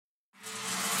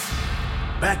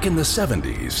Back in the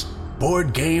 70s,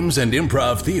 board games and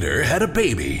improv theater had a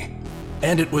baby,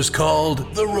 and it was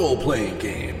called the role-playing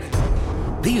game.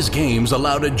 These games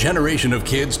allowed a generation of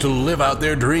kids to live out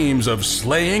their dreams of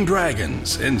slaying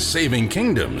dragons and saving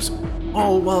kingdoms,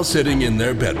 all while sitting in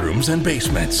their bedrooms and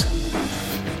basements.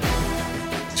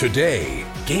 Today,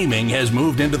 gaming has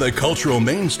moved into the cultural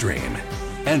mainstream,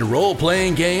 and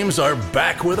role-playing games are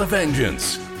back with a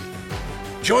vengeance.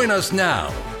 Join us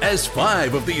now as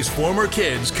 5 of these former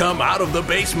kids come out of the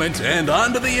basement and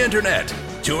onto the internet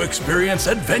to experience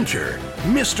adventure,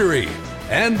 mystery,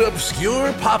 and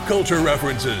obscure pop culture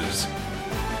references.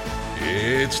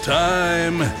 It's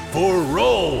time for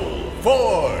Roll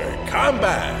for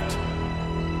Combat.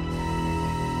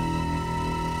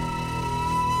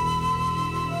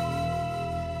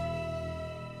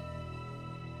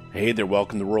 Hey there,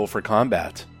 welcome to Roll for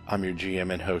Combat. I'm your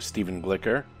GM and host, Stephen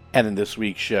Glicker, and in this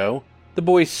week's show, the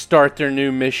boys start their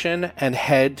new mission and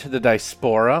head to the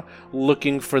Diaspora,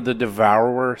 looking for the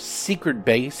Devourer secret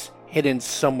base hidden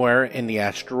somewhere in the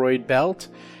asteroid belt.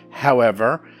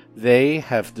 However, they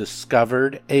have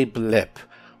discovered a blip.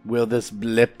 Will this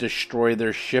blip destroy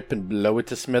their ship and blow it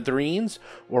to smithereens,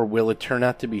 or will it turn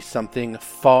out to be something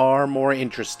far more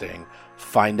interesting?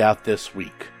 Find out this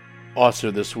week.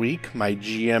 Also this week, my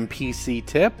GM PC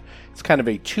tip. It's kind of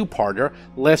a two-parter.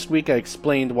 Last week I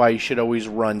explained why you should always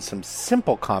run some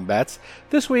simple combats.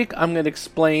 This week I'm going to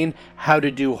explain how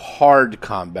to do hard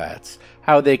combats.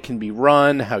 How they can be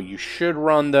run, how you should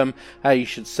run them, how you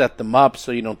should set them up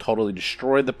so you don't totally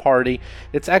destroy the party.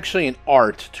 It's actually an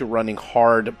art to running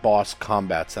hard boss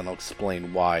combats, and I'll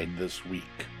explain why this week.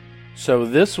 So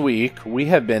this week, we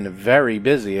have been very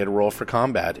busy at Roll for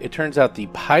Combat. It turns out the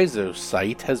Paizo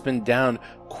site has been down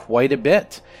quite a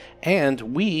bit, and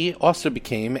we also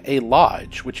became a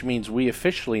lodge, which means we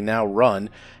officially now run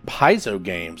Paizo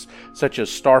games, such as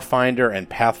Starfinder and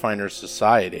Pathfinder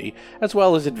Society, as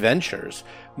well as adventures.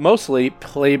 Mostly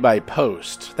play by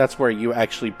post. That's where you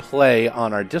actually play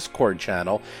on our Discord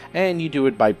channel, and you do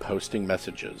it by posting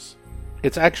messages.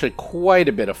 It's actually quite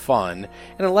a bit of fun,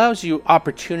 and allows you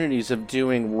opportunities of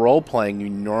doing role-playing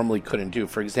you normally couldn't do.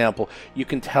 For example, you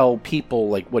can tell people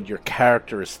like what your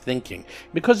character is thinking.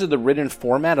 Because of the written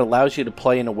format, it allows you to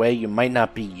play in a way you might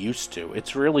not be used to.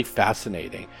 It's really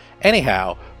fascinating.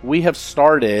 Anyhow, we have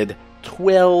started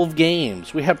 12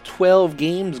 games. We have 12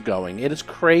 games going. It is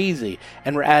crazy.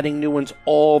 And we're adding new ones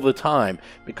all the time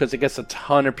because I guess a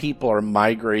ton of people are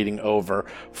migrating over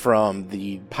from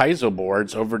the Paizo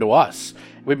boards over to us.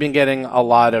 We've been getting a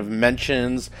lot of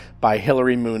mentions by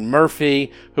Hillary Moon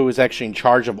Murphy, who is actually in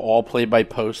charge of all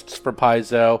play-by-posts for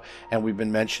Paizo, and we've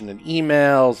been mentioned in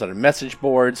emails and our message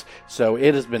boards, so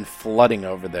it has been flooding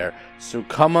over there. So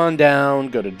come on down,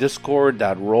 go to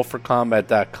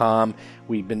discord.rollforcombat.com.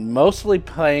 We've been mostly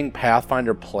playing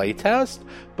Pathfinder playtest,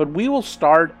 but we will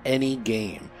start any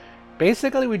game.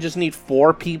 Basically, we just need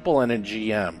 4 people and a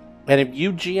GM. And if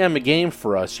you GM a game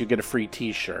for us, you get a free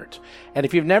t-shirt. And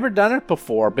if you've never done it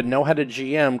before but know how to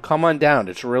GM, come on down.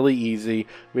 It's really easy.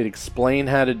 We'd explain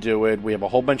how to do it. We have a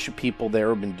whole bunch of people there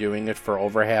who've been doing it for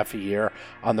over half a year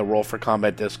on the Roll for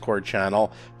Combat Discord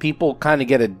channel. People kind of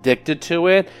get addicted to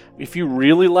it. If you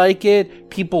really like it,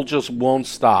 people just won't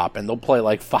stop. And they'll play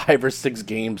like 5 or 6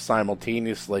 games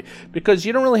simultaneously. Because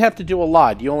you don't really have to do a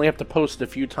lot. You only have to post a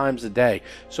few times a day.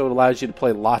 So it allows you to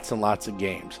play lots and lots of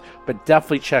games. But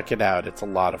definitely check it out. It's a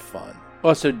lot of fun.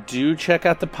 Also, do check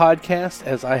out the podcast,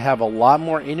 as I have a lot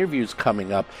more interviews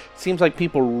coming up. Seems like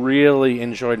people really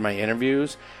enjoyed my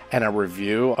interviews and a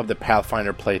review of the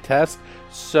Pathfinder playtest,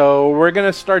 so we're going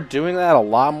to start doing that a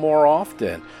lot more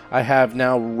often. I have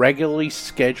now regularly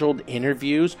scheduled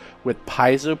interviews with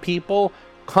Paizo people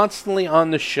constantly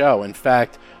on the show. In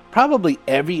fact, probably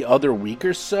every other week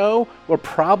or so, we'll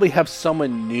probably have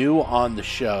someone new on the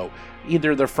show.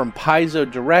 Either they're from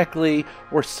Paizo directly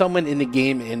or someone in the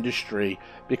game industry,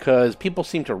 because people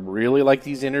seem to really like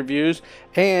these interviews,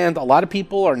 and a lot of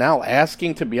people are now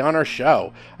asking to be on our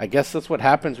show. I guess that's what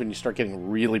happens when you start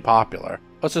getting really popular.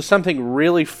 Also, something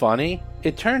really funny,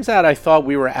 it turns out I thought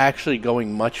we were actually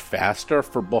going much faster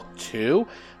for Book 2,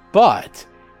 but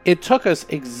it took us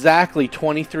exactly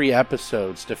 23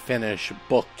 episodes to finish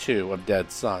Book 2 of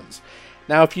Dead Sons.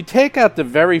 Now, if you take out the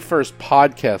very first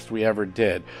podcast we ever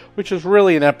did, which was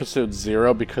really in episode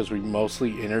 0 because we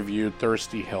mostly interviewed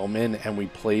Thirsty Hillman and we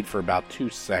played for about 2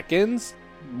 seconds,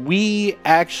 we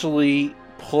actually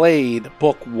played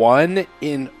book 1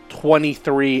 in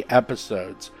 23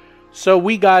 episodes. So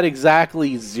we got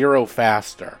exactly 0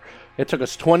 faster. It took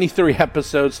us 23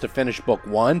 episodes to finish book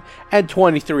 1 and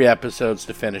 23 episodes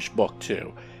to finish book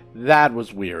 2. That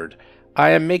was weird.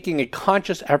 I am making a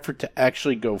conscious effort to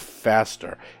actually go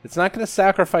faster. It's not going to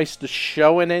sacrifice the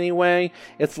show in any way.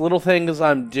 It's little things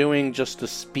I'm doing just to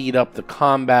speed up the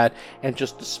combat and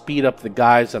just to speed up the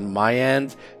guys on my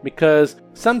end, because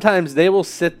sometimes they will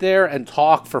sit there and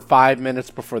talk for 5 minutes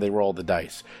before they roll the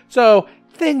dice. So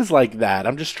things like that.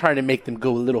 I'm just trying to make them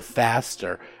go a little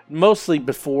faster, mostly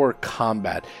before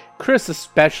combat. Chris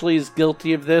especially is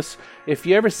guilty of this. If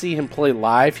you ever see him play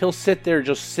live, he'll sit there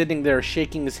just sitting there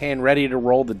shaking his hand ready to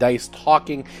roll the dice,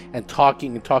 talking and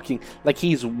talking and talking like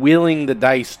he's willing the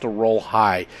dice to roll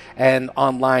high. And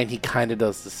online he kind of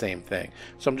does the same thing.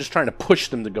 So I'm just trying to push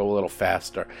them to go a little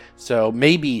faster. So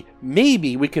maybe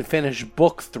we can finish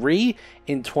book 3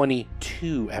 in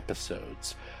 22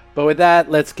 episodes. But with that,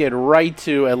 let's get right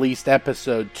to at least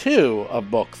episode 2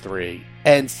 of book 3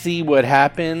 and see what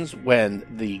happens when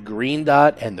the green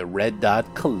dot and the red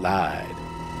dot collide.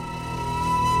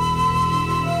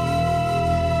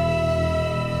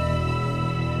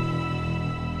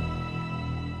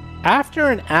 After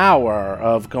an hour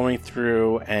of going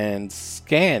through and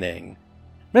scanning,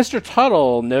 Mr.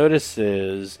 Tuttle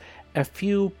notices a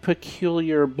few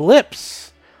peculiar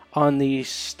blips on the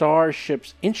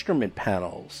starship's instrument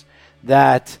panels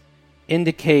that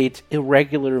indicate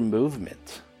irregular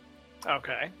movement.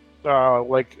 Okay.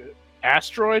 Like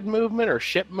asteroid movement or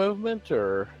ship movement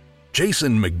or...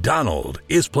 Jason McDonald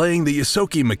is playing the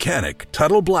Yosoki mechanic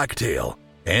Tuttle Blacktail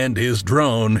and his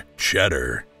drone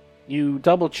Cheddar. You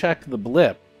double check the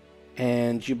blip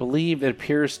and you believe it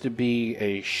appears to be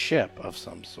a ship of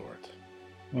some sort.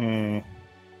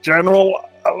 General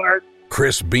alert.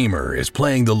 Chris Beamer is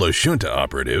playing the Lashunta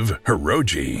operative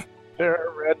Hiroji. There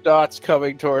are red dots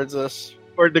coming towards us.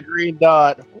 We're the green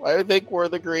dot. I think we're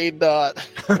the green dot.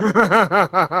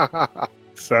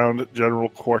 Sound General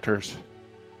Quarters.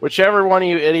 Whichever one of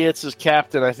you idiots is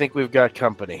captain, I think we've got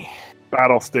company.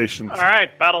 Battle stations. All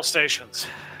right, battle stations.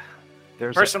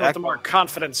 There's Person with the more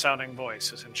confident-sounding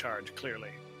voice is in charge, clearly.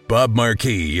 Bob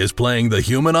Marquis is playing the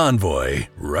human envoy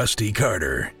Rusty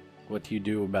Carter. What do you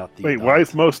do about the... Wait, why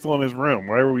is Mo still in his room?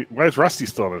 Why is Rusty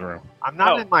still in his room? I'm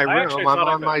not in my I actually room. thought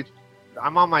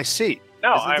I'm on my seat.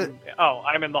 No, Isn't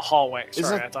I'm in the hallway.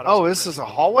 Sorry, I thought it was this is a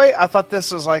hallway? I thought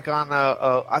this was like on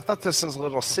I thought this was a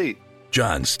little seat.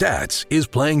 John Statz is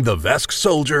playing the Vesk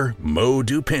soldier Mo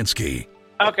Dupinsky.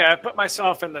 Okay, I put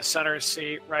myself in the center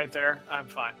seat right there. I'm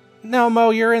fine. No, Mo,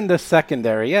 you're in the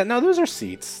secondary. Yeah, no, those are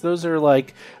seats. Those are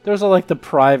like the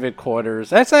private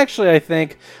quarters. That's actually, I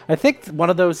think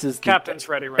one of those is Captain's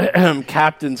ready, right?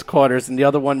 captain's quarters, and the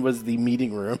other one was the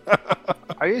meeting room.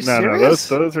 Are you No, serious?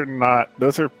 those are not.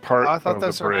 Those are part I thought of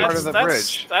those the were bridge. part of the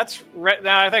bridge.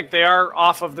 No, I think they are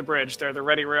off of the bridge. They're the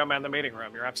ready room and the meeting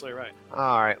room. You're absolutely right.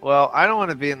 All right. Well, I don't want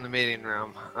to be in the meeting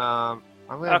room. I'm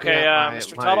going to be Okay, at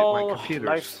Mr. my Tuttle, computers.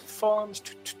 life forms.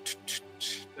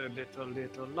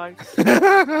 Little life.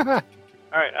 All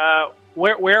right,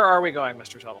 where are we going,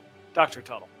 Mr. Tuttle? Dr.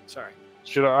 Tuttle, sorry.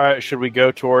 Should we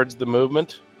go towards the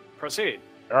movement? Proceed.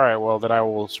 All right, well, then I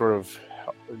will sort of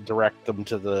direct them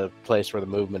to the place where the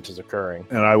movement is occurring.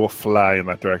 And I will fly in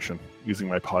that direction using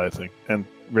my piloting and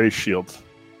raise shields.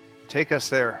 Take us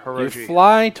there, You Hiroji.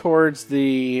 fly towards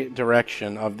the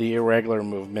direction of the irregular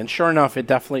movement. Sure enough, it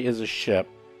definitely is a ship.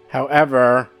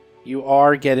 However, you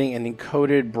are getting an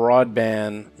encoded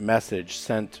broadband message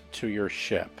sent to your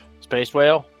ship. Space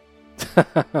whale?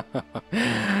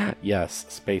 Yes,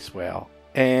 space whale.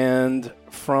 And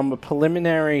from a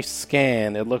preliminary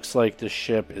scan, it looks like the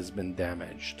ship has been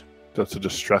damaged. That's a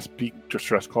distress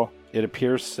call. It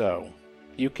appears so.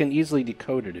 You can easily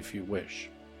decode it if you wish.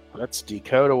 Let's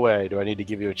decode away. Do I need to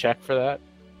give you a check for that?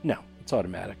 No, it's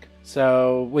automatic.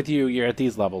 So with you're at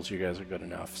these levels, you guys are good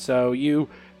enough. So you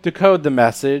decode the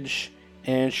message,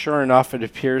 and sure enough, it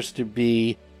appears to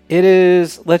be... It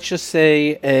is, let's just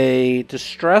say, a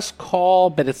distress call,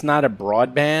 but it's not a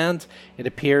broadband. It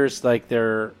appears like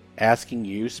they're asking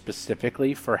you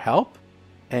specifically for help,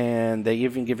 and they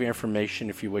even give you information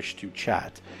if you wish to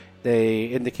chat. They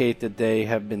indicate that they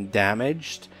have been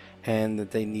damaged and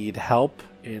that they need help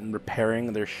in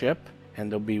repairing their ship,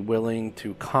 and they'll be willing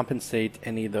to compensate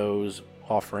any of those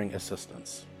offering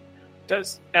assistance.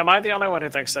 Am I the only one who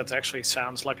thinks that actually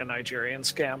sounds like a Nigerian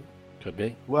scam? Could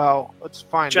be. Well, let's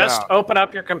find Just out. open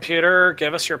up your computer,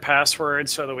 give us your password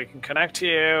so that we can connect to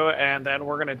you, and then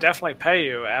we're going to definitely pay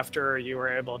you after you were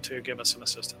able to give us some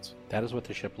assistance. That is what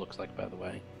the ship looks like, by the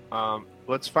way.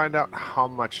 Let's find out how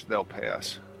much they'll pay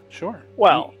us. Sure.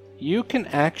 Well, You can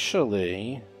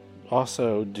actually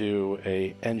also do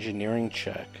a engineering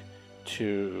check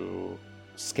to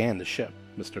scan the ship,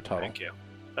 Mr. Tuttle. thank you.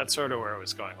 That's sort of where I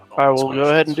was going with all I these will go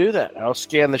ahead and questions. do that. I'll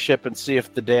scan the ship and see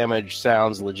if the damage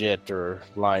sounds legit or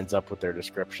lines up with their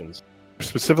descriptions.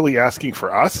 Specifically asking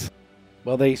for us?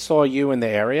 Well, they saw you in the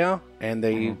area, and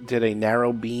they did a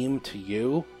narrow beam to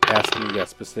you, asking you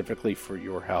specifically for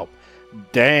your help.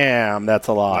 Damn, that's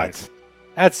a lot. Nice.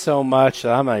 That's so much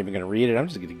that I'm not even going to read it. I'm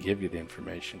just going to give you the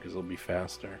information because it'll be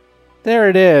faster. There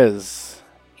it is.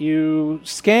 You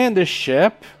scan the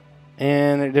ship,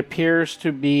 and it appears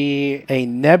to be a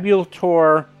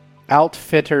Nebulator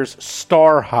Outfitters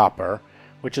Starhopper,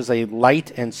 which is a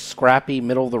light and scrappy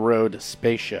middle-of-the-road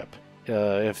spaceship.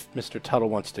 If Mr. Tuttle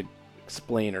wants to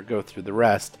explain or go through the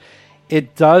rest,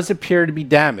 it does appear to be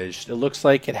damaged. It looks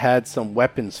like it had some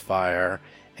weapons fire,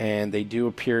 and they do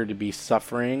appear to be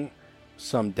suffering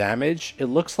some damage. It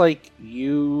looks like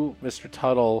you, Mr.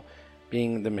 Tuttle,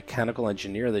 being the mechanical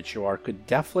engineer that you are, could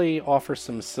definitely offer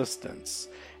some assistance.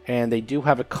 And they do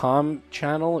have a comm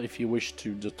channel if you wish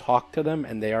to talk to them,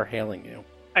 and they are hailing you.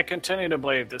 I continue to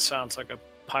believe this sounds like a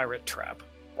pirate trap.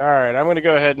 All right, I'm going to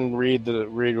go ahead and read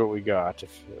what we got,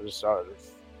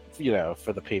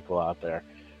 for the people out there.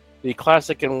 The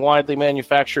classic and widely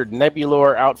manufactured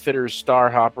Nebulator Outfitters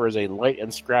Starhopper is a light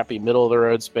and scrappy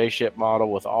middle-of-the-road spaceship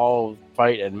model with all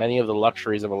fight and many of the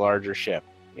luxuries of a larger ship.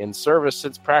 In service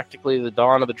since practically the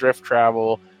dawn of the drift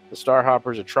travel, the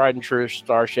Starhopper is a tried-and-true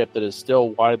starship that is still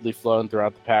widely flown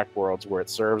throughout the Pact Worlds, where it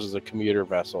serves as a commuter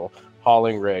vessel,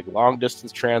 hauling rig,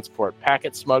 long-distance transport,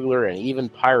 packet smuggler, and even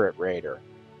pirate raider.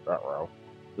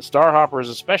 The Starhopper is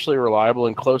especially reliable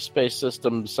in close space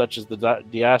systems such as the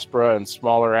Diaspora and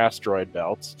smaller asteroid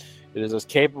belts. It is as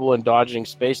capable in dodging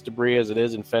space debris as it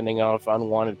is in fending off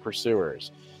unwanted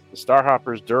pursuers. The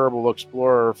Starhopper's durable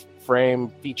Explorer frame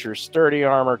features sturdy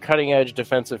armor, cutting-edge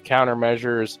defensive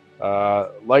countermeasures,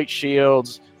 light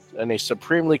shields, and a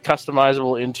supremely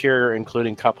customizable interior,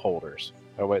 including cup holders.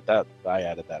 Oh wait, I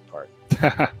added that part.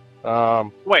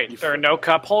 Wait, there are no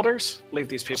cup holders? Leave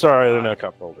these people. Sorry, there are alone. no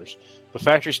cup holders. The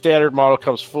factory standard model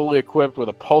comes fully equipped with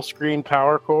a pulse screen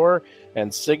power core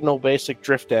and signal basic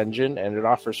drift engine, and it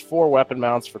offers 4 weapon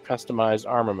mounts for customized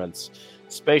armaments.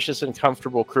 Spacious and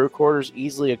comfortable crew quarters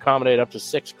easily accommodate up to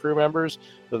 6 crew members,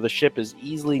 though the ship is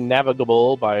easily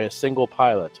navigable by a single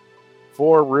pilot.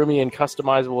 4 roomy and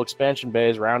customizable expansion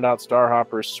bays round out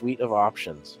Starhopper's suite of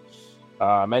options.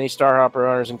 Many Starhopper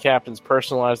owners and captains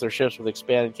personalize their ships with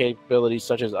expanded capabilities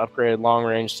such as upgraded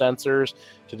long-range sensors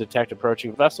to detect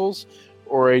approaching vessels,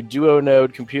 or a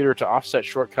duo-node computer to offset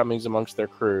shortcomings amongst their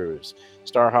crews.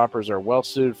 Starhoppers are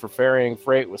well-suited for ferrying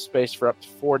freight with space for up to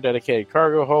 4 dedicated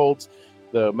cargo holds.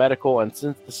 The medical and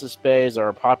synthesis bays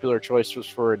are popular choices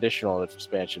for additional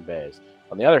expansion bays.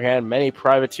 On the other hand, many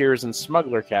privateers and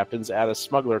smuggler captains add a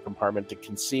smuggler compartment to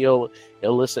conceal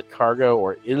illicit cargo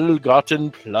or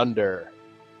ill-gotten plunder.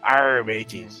 Arr,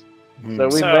 mateys. So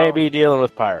we So- may be dealing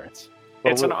with pirates.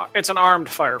 But It's an armed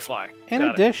Firefly. In Got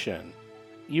it. addition,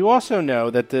 you also know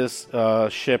that this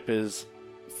ship is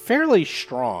fairly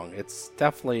strong. It's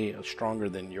definitely stronger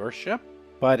than your ship,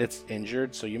 but it's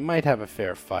injured, so you might have a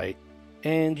fair fight.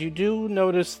 And you do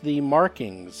notice the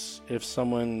markings if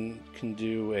someone can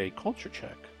do a culture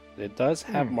check. It does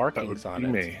have That markings would on be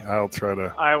it. me. I'll try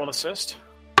to. I will assist.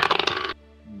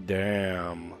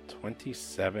 Damn.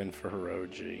 27 for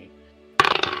Hiroji.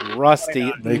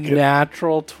 Rusty, Make it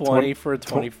natural 20 20 for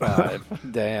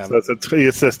 25. Damn. So it's he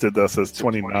assisted us as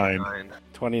 29.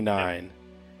 29.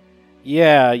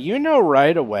 Yeah, you know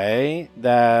right away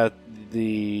that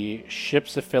the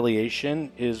ship's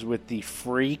affiliation is with the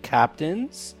free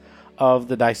captains of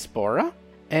the Diaspora.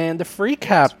 And the free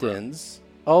captains,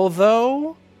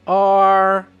 although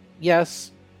are,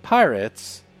 yes,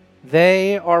 pirates,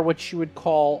 they are what you would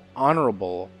call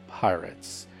honorable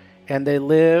pirates. And they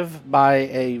live by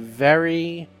a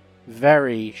very,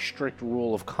 very strict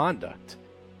rule of conduct.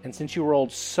 And since you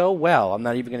rolled so well, I'm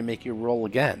not even going to make you roll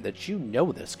again, that you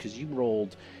know this, because you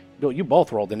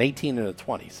both rolled an 18 and a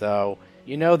 20. So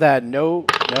you know that no,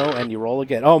 and you roll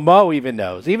again. Oh, Mo even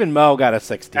knows. Even Mo got a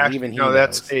 16. Actually, even he no,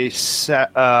 knows.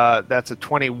 that's a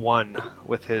 21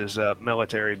 with his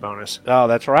military bonus. Oh,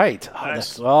 that's right.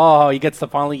 Nice. He gets to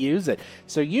finally use it.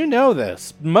 So you know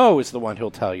this. Mo is the one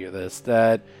who'll tell you this,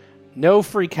 that no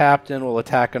free captain will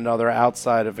attack another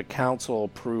outside of a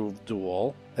council-approved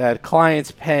duel, that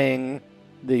clients paying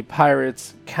the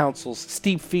Pirates Council's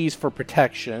steep fees for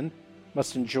protection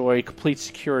must enjoy complete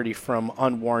security from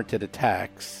unwarranted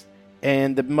attacks.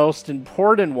 And the most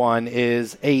important one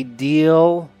is a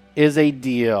deal is a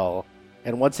deal.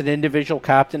 And once an individual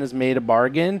captain has made a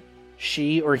bargain,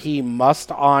 she or he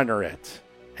must honor it.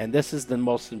 And this is the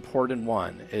most important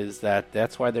one, is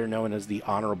that's why they're known as the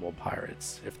honorable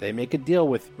pirates. If they make a deal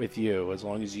with you, as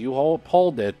long as you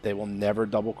hold it, they will never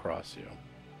double-cross you.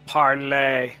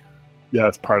 Parlay.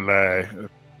 Yes, parlay.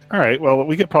 All right, well,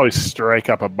 we could probably strike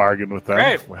up a bargain with them.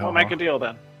 Great. We'll make a deal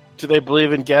then. Do they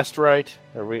believe in guest right?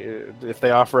 If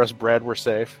they offer us bread, we're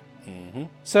safe? Mm-hmm.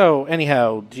 So,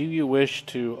 anyhow, do you wish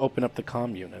to open up the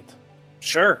comm unit?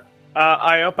 Sure.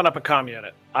 I open up a comm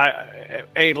unit.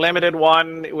 A limited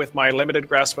one with my limited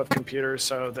grasp of computers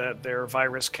so that their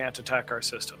virus can't attack our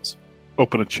systems.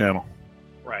 Open a channel.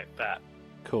 Right, that.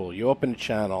 Cool. You open the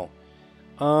channel.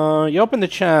 You open the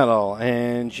channel,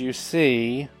 and you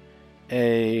see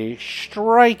a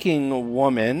striking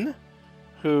woman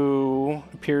who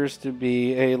appears to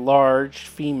be a large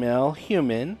female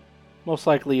human, most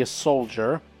likely a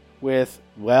soldier, with,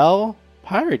 well,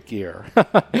 pirate gear.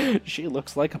 She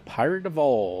looks like a pirate of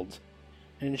old.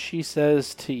 And she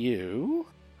says to you,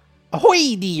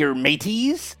 "Ahoy, dear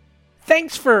mateys!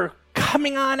 Thanks for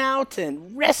coming on out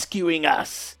and rescuing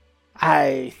us.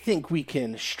 I think we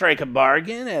can strike a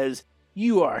bargain, as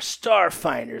you are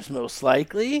starfinders most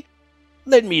likely.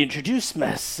 Let me introduce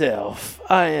myself.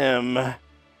 I am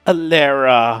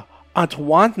Alara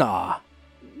Antoine.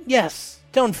 Yes,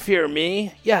 don't fear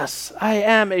me. Yes, I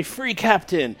am a free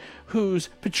captain who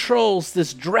patrols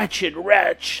this wretched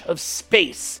wretch of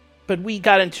space. But we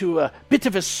got into a bit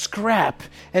of a scrap,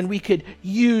 and we could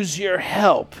use your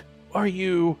help. Are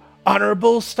you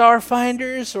honorable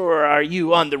starfinders, or are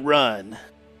you on the run?"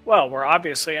 Well, we're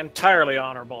obviously entirely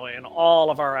honorable in all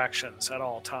of our actions at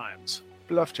all times.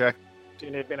 Bluff check. Do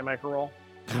you need me to make a roll?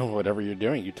 Whatever you're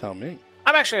doing, you tell me.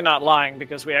 I'm actually not lying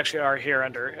because we actually are here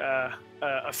under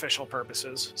official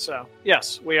purposes. So,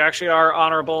 yes, we actually are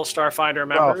honorable Starfinder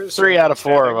Well, members. 3 out of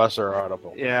 4 of us are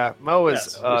audible. Yeah, Mo is Yes.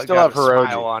 We still got have a Hiroji.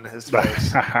 smile on his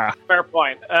face. Fair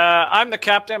point. I'm the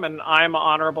captain, and I'm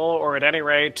honorable, or at any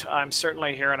rate, I'm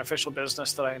certainly here on official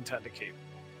business that I intend to keep.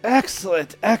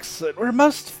 Excellent, excellent. We're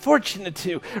most fortunate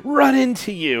to run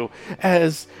into you.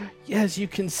 As you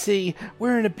can see,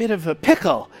 we're in a bit of a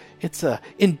pickle. It's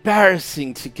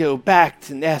embarrassing to go back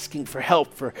to asking for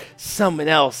help for someone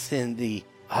else in the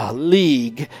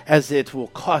league, as it will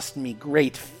cost me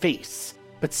great face.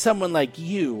 But someone like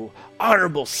you,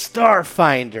 honorable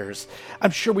starfinders,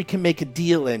 I'm sure we can make a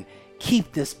deal and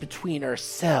keep this between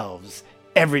ourselves.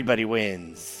 Everybody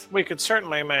wins. We could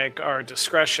certainly make our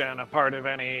discretion a part of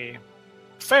any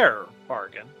fair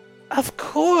bargain. Of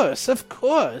course, of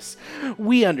course.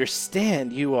 We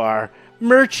understand you are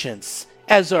merchants,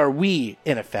 as are we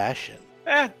in a fashion.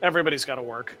 Everybody's got to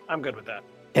work. I'm good with that.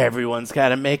 Everyone's got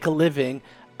to make a living.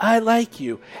 I like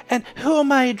you. And who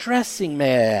am I addressing,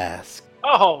 may I ask?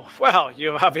 Oh, well,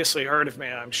 you've obviously heard of me,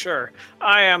 I'm sure.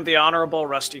 I am the Honorable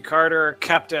Rusty Carter,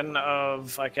 captain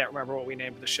of, I can't remember what we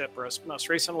named the ship most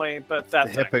recently, but that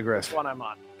The thing, Hippogriff. that's one I'm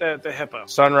on. The Hippo.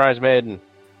 Sunrise Maiden.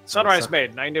 Sunrise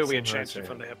Maiden. I knew we had Sunrise changed it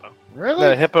from the Maiden. Hippo. Really?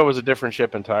 The Hippo was a different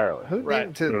ship entirely. Who Right.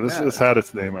 named it This that? has had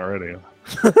its name already.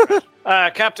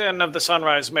 Captain of the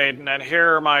Sunrise Maiden, and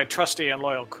here are my trusty and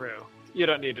loyal crew. You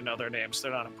don't need to know their names.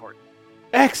 They're not important.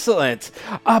 Excellent.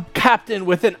 A captain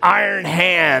with an iron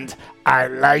hand. I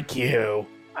like you.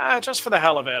 Just for the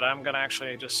hell of it, I'm going to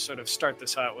actually just sort of start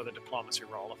this out with a diplomacy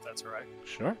roll, if that's all right.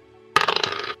 Sure.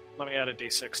 Let me add a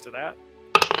d6 to that.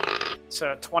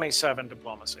 So 27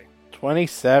 diplomacy.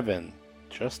 27.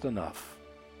 Just enough.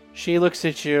 She looks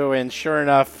at you and sure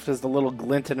enough has the little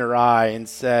glint in her eye and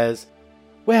says,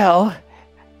 "Well,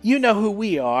 you know who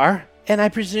we are, and I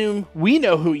presume we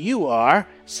know who you are,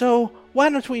 so why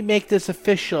don't we make this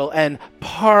official and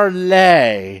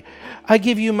parlay? I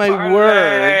give you my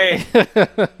Parlay!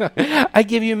 word. I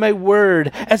give you my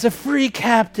word as a free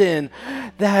captain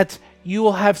that you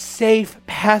will have safe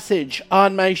passage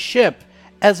on my ship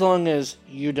as long as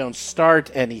you don't start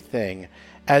anything,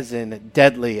 as in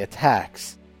deadly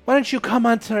attacks. Why don't you come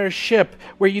onto our ship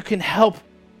where you can help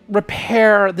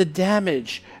repair the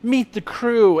damage, meet the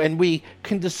crew, and we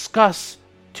can discuss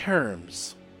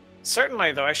terms?"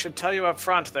 Certainly, though, I should tell you up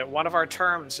front that one of our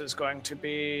terms is going to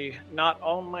be not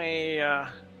only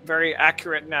very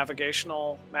accurate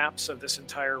navigational maps of this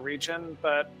entire region,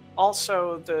 but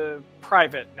also the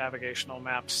private navigational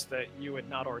maps that you would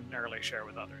not ordinarily share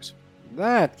with others.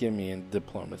 That give me a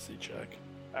diplomacy check.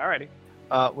 Alrighty.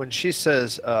 When she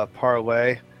says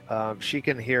parlay, she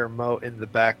can hear Mo in the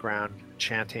background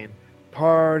chanting,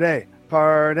 "Party,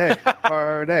 party,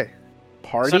 party."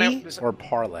 Party or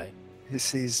parlay?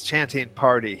 He's chanting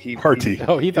party. Party.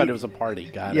 Oh, he thought it was a party.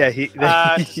 Got Yeah, it.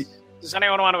 he. Does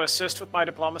anyone want to assist with my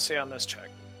diplomacy on this check?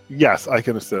 Yes, I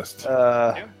can assist.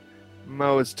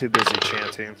 Mo is too busy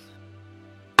chanting.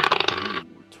 Ooh,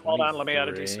 Hold on, let me add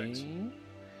a d6.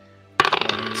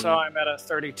 So I'm at a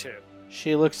 32.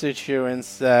 She looks at you and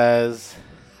says,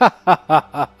 "Ha ha ha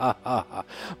ha ha ha.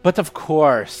 But of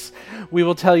course, we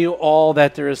will tell you all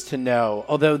that there is to know,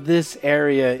 although this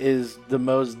area is the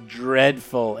most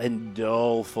dreadful and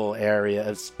doleful area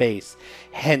of space,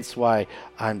 hence why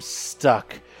I'm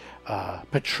stuck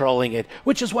patrolling it,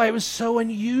 which is why it was so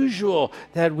unusual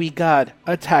that we got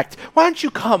attacked. Why don't you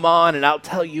come on and I'll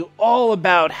tell you all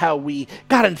about how we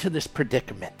got into this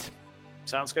predicament."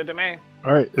 Sounds good to me.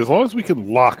 All right, as long as we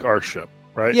can lock our ship,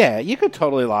 right? Yeah, you could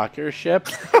totally lock your ship.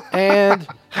 And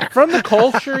from the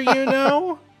culture,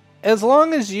 as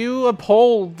long as you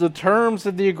uphold the terms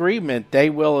of the agreement, they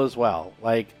will as well.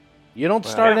 Like, you don't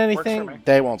start Yeah, works for anything, me.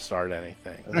 they won't start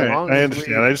anything. As All right, long I as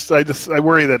we- understand. I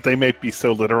worry that they may be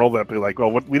so literal that they're like,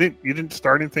 "Well, you didn't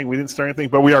start anything. We didn't start anything,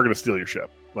 but we are going to steal your ship."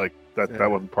 Like that. Yeah.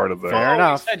 That wasn't part of the Fair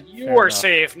enough. He said you Fair were enough.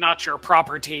 safe, not your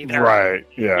property. There. right.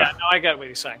 Yeah. Yeah, no, I get what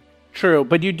he's saying. True,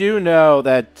 but you do know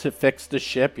that to fix the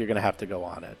ship, you're going to have to go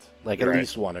on it. Like, at Right.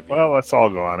 least one of you. Well, let's all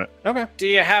go on it. Okay. Do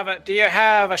you have a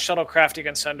shuttlecraft you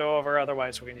can send over?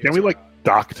 Otherwise, we can use. Can we our own.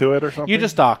 dock to it or something? You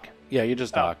just dock. Yeah, you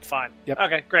just Oh, dock. fine. Yep.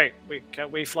 Okay, great.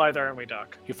 We fly there and we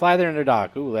dock. You fly there in a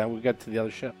dock. Ooh, then we get to the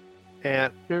other ship.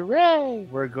 And Hooray!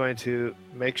 we're going to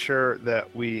make sure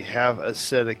that we have a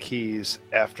set of keys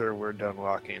after we're done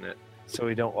locking it, so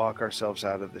we don't lock ourselves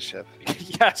out of the ship.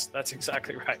 Yes, that's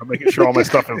exactly right. I'm making sure all my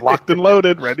stuff is locked and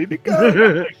loaded, ready to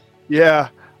go. Yeah.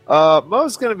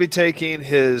 Mo's going to be taking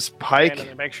his And pike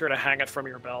then make sure to hang it from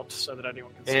your belt so that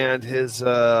anyone can see. and his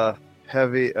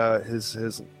heavy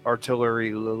his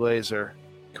artillery laser.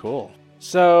 Cool.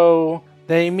 So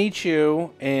they meet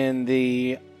you in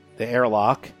the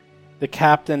airlock. The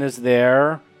captain is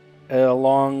there,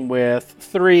 along with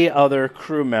 3 other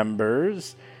crew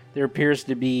members. There appears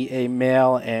to be a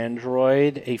male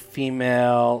android, a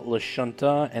female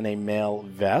Lashunta, and a male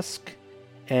Vesk.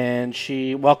 And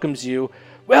she welcomes you.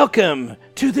 "Welcome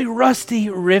to the Rusty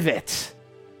Rivet.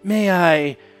 May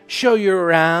I show you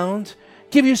around?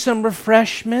 Give you some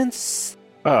refreshments?"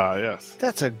 Ah, yes.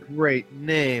 That's a great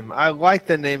name. I like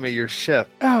the name of your ship.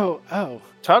 Oh.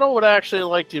 Tuttle would actually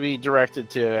like to be directed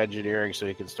to engineering so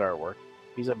he can start work.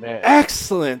 He's a man.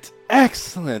 Excellent.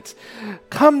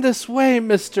 Come this way,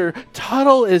 Mr.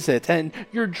 Tuttle, is it? And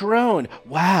your drone.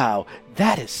 Wow,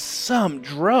 that is some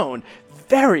drone.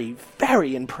 Very,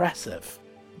 very impressive.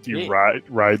 Do you He-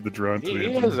 ride the drone to He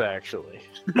the is actually.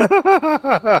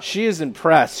 She is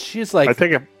impressed. She's like, I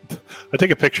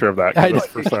take a picture of that. 'cause I That's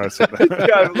the first time I've seen You that.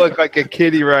 gotta look like a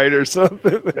kitty ride or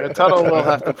something. Tuttle will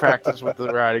have to practice with the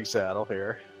riding saddle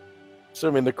here,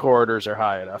 assuming the corridors are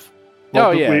high enough.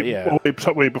 Oh, but yeah, wait, yeah.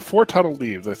 Wait, before Tuttle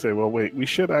leaves, I say, well, wait, we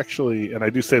should actually, and I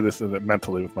do say this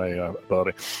mentally with my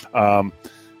ability,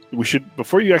 we should,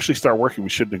 before you actually start working, we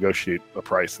should negotiate a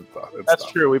price and stuff. That's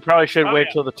true. We probably should Oh, wait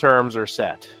yeah. till the terms are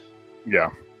set.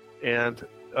 Yeah. And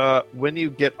when you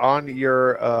get on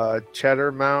your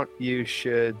cheddar mount, you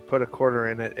should put a quarter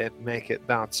in it and make it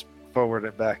bounce forward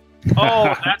and back.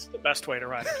 Oh, that's the best way to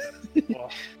ride it. Well,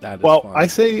 that is Well, fun. I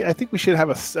think we should have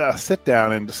a sit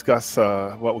down and discuss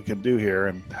what we can do here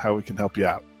and how we can help you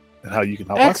out and how you can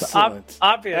help us out. Excellent.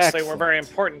 obviously, we're very Excellent.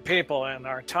 important people, and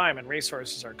our time and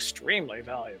resources are extremely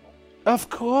valuable. Of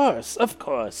course.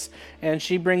 And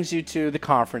she brings you to the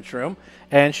conference room.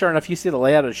 And sure enough, you see the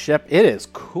layout of the ship. It is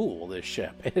cool, this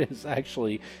ship. It is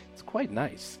actually, it's quite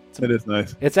nice. It is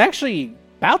nice. It's actually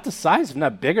about the size, if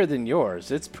not bigger than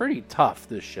yours. It's pretty tough,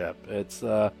 this ship. It's,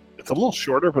 It's a little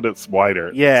shorter, but it's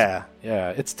wider. yeah,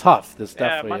 it's tough. This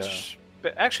Yeah, definitely,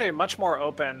 but actually much more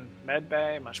open med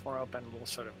bay, much more open little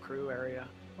sort of crew area.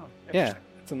 Oh, yeah, interesting.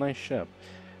 it's a nice ship.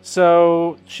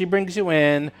 So she brings you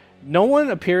in. No one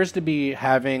appears to be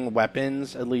having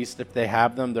weapons, at least if they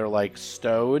have them, they're like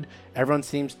stowed. Everyone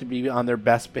seems to be on their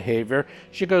best behavior.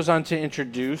 She goes on to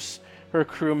introduce her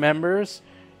crew members.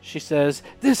 She says,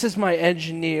 "This is my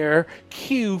engineer,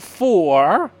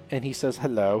 Q4." And he says,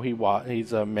 hello.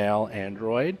 He's a male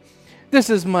android. "This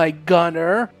is my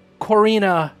gunner,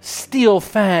 Corina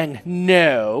Steelfang.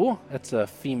 No, that's a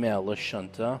female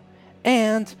Lashunta.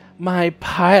 And my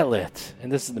pilot,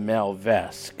 and this is the male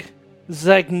Vesk,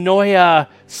 Zagnoya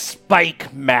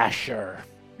Spike Masher."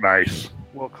 Nice.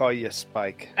 We'll call you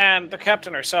Spike. And the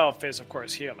captain herself is, of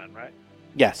course, human, right?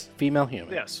 Yes, female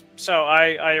human. Yes. So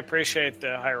I appreciate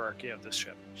the hierarchy of this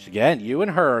ship. Again, you and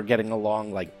her are getting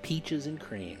along like peaches and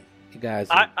cream. You guys,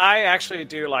 I actually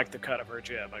do like the cut of her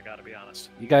jib, I gotta be honest.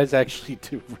 you guys actually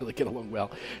do really get along well.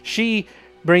 She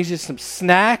brings you some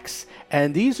snacks,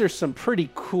 and these are some pretty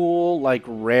cool, like,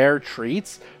 rare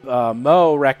treats.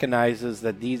 Mo recognizes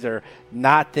that these are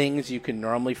not things you can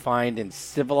normally find in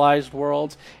civilized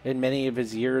worlds in many of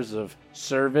his years of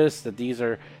service, that these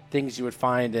are things you would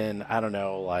find in, I don't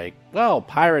know, like, well,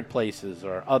 pirate places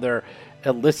or other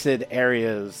illicit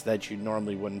areas that you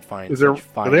normally wouldn't find. Do they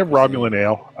have cuisine. Romulan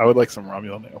ale? I would like some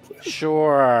Romulan ale, please.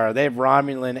 Sure. They have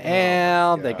Romulan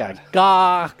ale. They got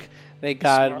Gawk. They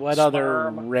got what other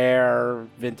rare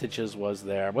vintages was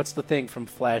there? What's the thing from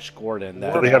Flash Gordon?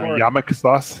 Do they have Yamak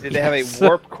sauce? Did they have a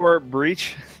Warp Core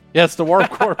breach? Yeah, it's the Warp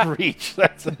Core Breach.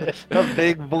 That's it. A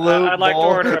big blue I'd like to bowl.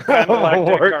 order a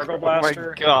Pangalactic Gargle Blaster. Oh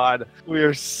my god, we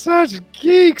are such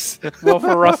geeks. Well,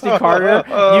 for Rusty Carter,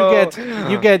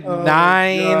 you get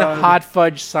 9 hot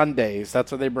fudge sundaes.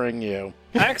 That's what they bring you.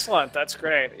 Excellent. That's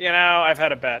great. You know, I've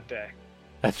had a bad day.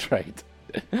 That's right.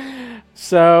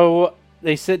 So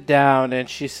they sit down and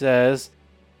she says,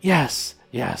 yes.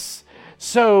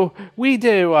 So we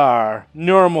do our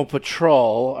normal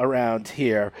patrol around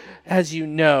here. As you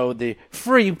know, the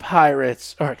free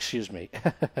captains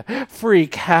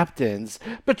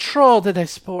patrol the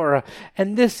Diaspora,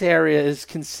 and this area is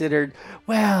considered,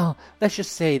 well, let's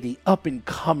just say the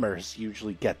up-and-comers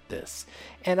usually get this.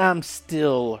 And I'm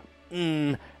still,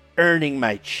 earning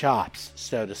my chops,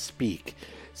 so to speak.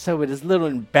 So it is a little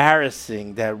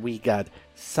embarrassing that we got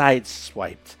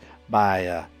sideswiped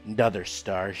by another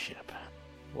starship.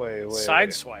 Wait.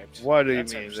 Sideswiped. What do you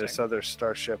That's mean, this interesting. other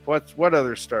starship? What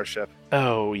other starship?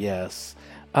 Oh, yes.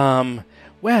 We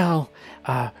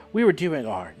were doing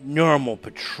our normal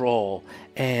patrol,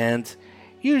 and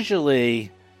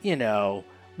usually,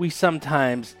 we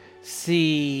sometimes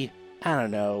see, I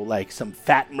don't know, like some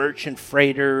fat merchant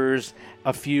freighters,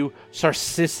 a few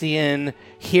Sarcissian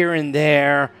here and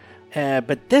there.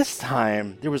 But this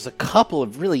time, there was a couple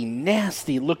of really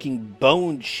nasty-looking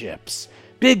bone ships.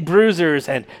 Big bruisers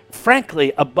and,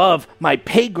 frankly, above my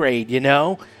pay grade,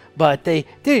 But they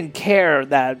didn't care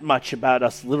that much about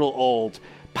us little old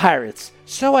pirates,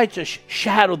 so I just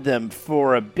shadowed them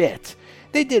for a bit.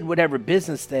 They did whatever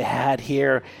business they had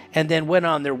here and then went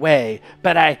on their way,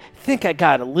 but I think I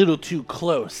got a little too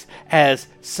close as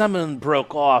some of them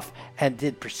broke off and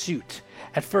did pursuit.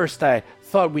 At first I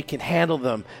thought we could handle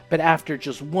them, but after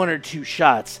just 1 or 2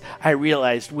 shots, I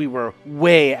realized we were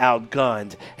way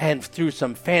outgunned, and through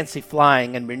some fancy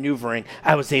flying and maneuvering,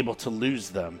 I was able to lose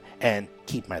them and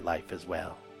keep my life as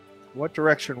well. What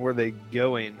direction were they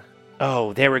going?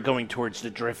 Oh, they were going towards the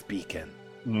drift beacon.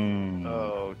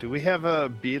 Oh, do we have a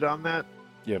beat on that?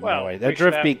 You have Well, no idea. we That drift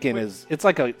should have- beacon we- it's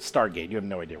like a Stargate. You have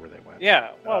no idea where they went. Yeah.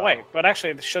 Well, wait. But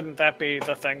actually, shouldn't that be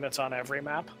the thing that's on every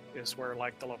map? Is where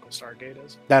like the local Stargate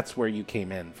is? That's where you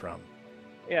came in from.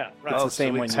 Yeah. Right. That's Oh, the same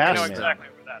so we one you I came know in. exactly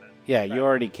where that is. Yeah, you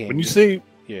already came. When you say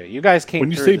yeah, you guys came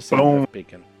when you through say the same bone- drift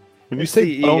beacon. when you It's say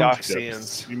the bone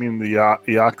Eoxians. ships, you mean the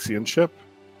Eoxian ship?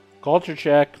 Culture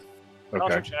check.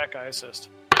 Culture Okay. check. I assist.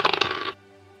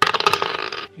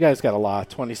 You guys got a lot.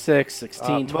 26,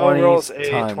 16, Mo 20. rolls a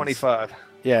tons. 25.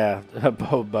 Yeah,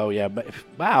 Bo, yeah. But,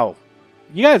 wow.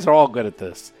 You guys are all good at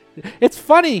this. It's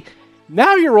funny.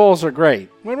 Now your rolls are great.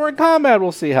 When we're in combat,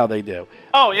 we'll see how they do.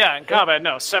 Oh yeah, in combat.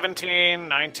 No, 17,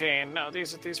 19. No,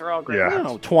 these are all great. Yeah.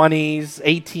 No, 20s,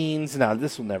 18s. No,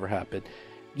 this will never happen.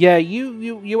 Yeah,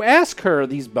 you ask her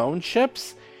these bone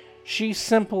ships. She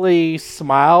simply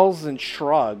smiles and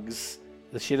shrugs.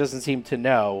 She doesn't seem to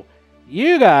know.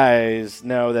 You guys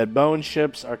know that bone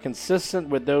ships are consistent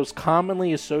with those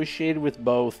commonly associated with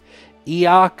both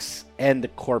Eox and the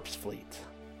Corpse Fleet.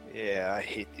 Yeah, I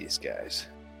hate these guys.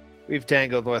 We've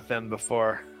tangled with them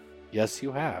before, Yes,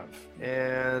 you have.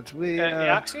 and we. The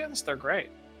Eoxians, they're great.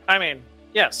 I mean,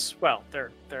 yes. Well,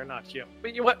 they're not human.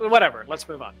 But whatever. Let's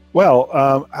move on.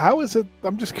 Well, how is it?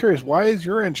 I'm just curious. Why is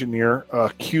your engineer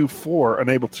Q4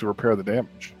 unable to repair the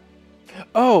damage?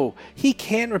 Oh, he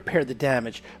can repair the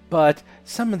damage, but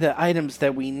some of the items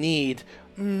that we need,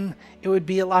 it would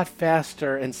be a lot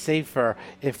faster and safer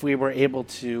if we were able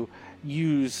to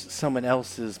use someone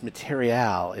else's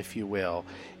material, if you will.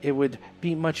 It would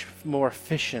be much more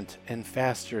efficient and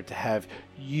faster to have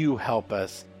you help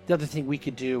us. The other thing we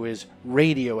could do is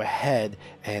radio ahead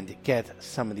and get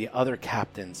some of the other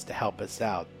captains to help us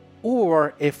out.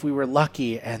 Or if we were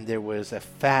lucky and there was a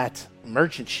fat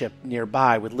merchant ship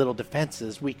nearby with little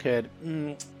defenses, we could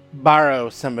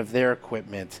borrow some of their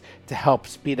equipment to help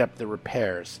speed up the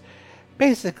repairs.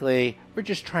 Basically, we're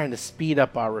just trying to speed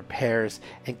up our repairs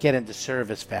and get into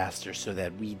service faster so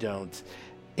that we don't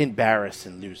embarrass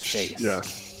and lose face.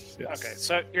 Yes. Yes. Okay,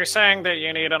 so you're saying that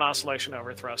you need an oscillation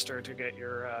overthruster to get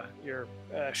your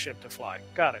ship to fly.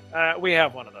 Got it. We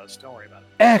have one of those. Don't worry about it.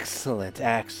 Excellent.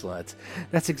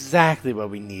 That's exactly what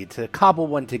we need. To cobble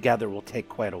one together will take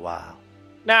quite a while.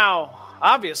 Now,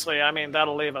 obviously, I mean,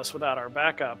 that'll leave us without our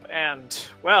backup. And,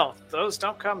 well, those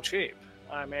don't come cheap.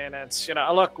 I mean, it's,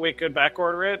 look, we could back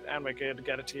order it and we could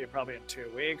get it to you probably in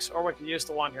 2 weeks, or we could use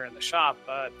the one here in the shop,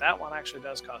 but that one actually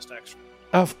does cost extra.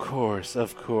 Of course.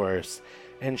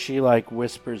 And she,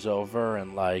 whispers over,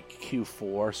 and,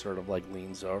 Q4 sort of,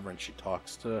 leans over, and she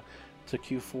talks to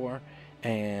Q4,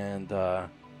 and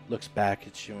looks back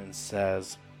at you and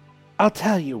says, I'll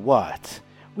tell you what.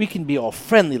 We can be all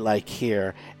friendly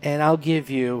here, and I'll give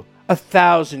you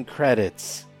 1,000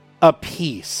 credits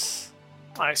apiece.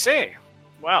 I see.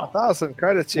 Well, 1,000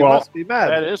 credits, you Well, must be mad.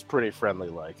 That is pretty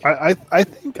friendly-like. I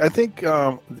think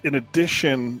in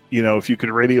addition, if you could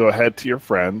radio ahead to your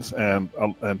friends and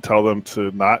tell them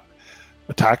to not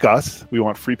attack us, we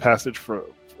want free passage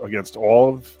against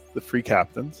all of the free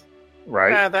captains,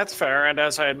 right? yeah, that's fair. And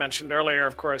as I had mentioned earlier,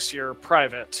 of course, your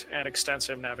private and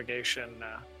extensive navigation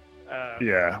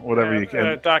Whatever you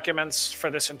can. documents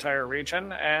for this entire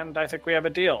region, and I think we have a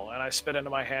deal. And I spit into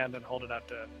my hand and hold it out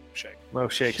to Shake. Mo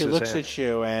shakes She his looks hand. at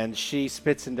you, and she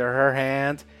spits into her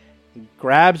hand,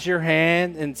 grabs your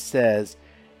hand, and says,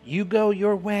 you go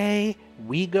your way,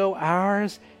 we go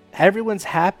ours, everyone's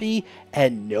happy,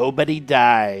 and nobody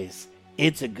dies.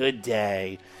 It's a good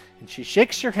day. And she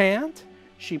shakes your hand,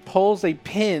 she pulls a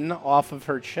pin off of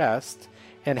her chest,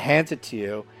 and hands it to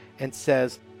you, and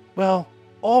says, well,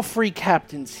 all free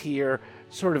captains here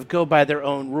sort of go by their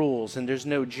own rules, and there's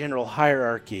no general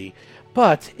hierarchy.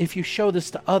 But if you show this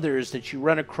to others that you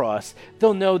run across,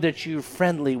 they'll know that you're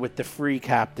friendly with the free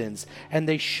captains, and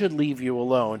they should leave you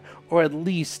alone, or at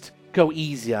least go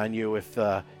easy on you if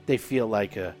they feel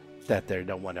that they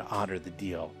don't want to honor the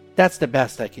deal. That's the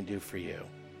best I can do for you.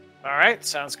 All right,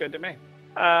 sounds good to me.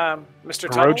 Mr.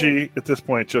 Tuttle? Hiroji, at this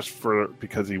point,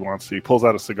 because he wants to, he pulls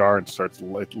out a cigar and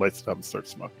lights it up and starts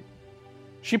smoking.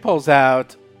 She pulls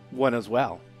out one as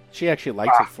well. She actually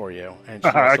lights it for you, and she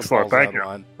also Excellent, pulls thank out you.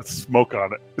 one. Let's smoke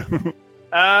on it.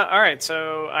 All right,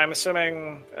 so I'm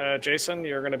assuming, Jason,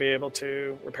 you're going to be able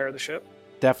to repair the ship?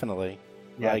 Definitely.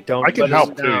 Yeah, Like, don't I can let us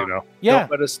help too, down. yeah.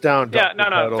 Don't let us down. Yeah, Dr. no,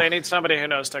 Tuttle. they need somebody who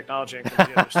knows technology and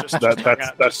computers. Just That's hang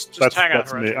out,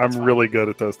 me. Hiroji, I'm that's fine. really good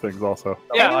at those things also.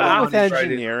 Yeah, Anyone uh-huh. with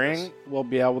engineering will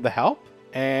be able to help,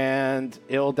 and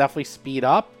it'll definitely speed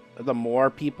up. The more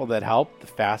people that help, the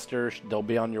faster they'll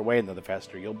be on your way, and the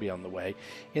faster you'll be on the way.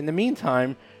 In the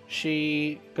meantime,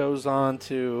 she goes on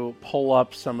to pull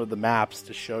up some of the maps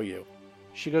to show you.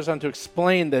 She goes on to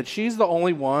explain that she's the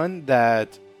only one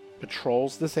that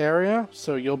patrols this area,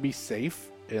 so you'll be safe,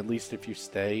 at least if you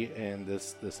stay in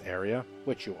this area,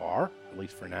 which you are, at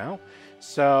least for now.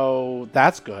 So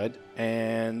that's good,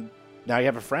 and now you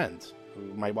have a friend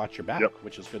who might watch your back, Yep.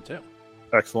 which is good too.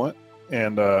 Excellent.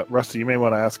 And Rusty, you may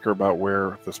want to ask her about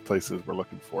where this place is we're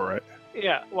looking for, right?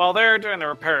 Yeah, while they're doing the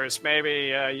repairs,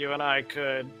 maybe you and I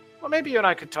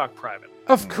could talk private.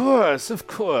 Of course.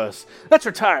 Let's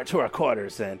retire to our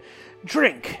quarters then.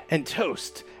 Drink and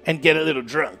toast and get a little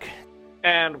drunk.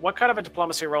 And what kind of a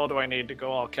diplomacy role do I need to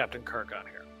go all Captain Kirk on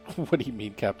here? What do you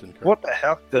mean, Captain Kirk? What the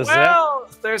hell does Well,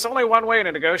 there's only one way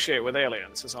to negotiate with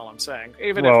aliens, is all I'm saying.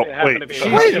 Even Well, if they happen wait, to be She's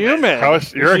Human. human.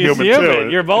 You're a She's human, too.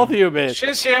 You're both human.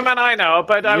 She's human, I know,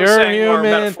 but I was You're saying more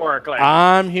human. metaphorically.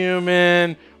 I'm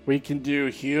human. We can do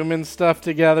human stuff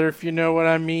together, if you know what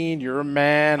I mean. You're a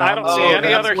man. I I'm don't a see woman. any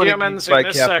that's other what he humans means by in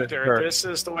this Captain sector. Kirk. This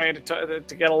is the way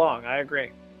to get along. I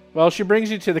agree. Well, she brings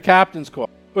you to the captain's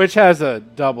quarters, which has a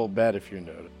double bed, if you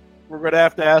notice. We're gonna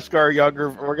have to ask our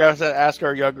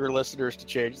younger listeners to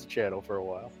change the channel for a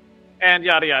while. And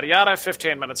yada, yada, yada.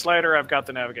 15 minutes later, I've got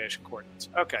the navigation coordinates.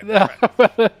 Okay. all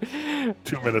right.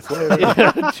 2 minutes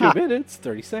later. 2 minutes,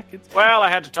 30 seconds. Well, I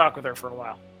had to talk with her for a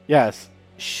while. Yes.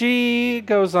 She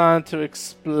goes on to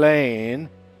explain.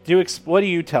 What do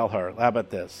you tell her? How about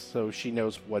this? So she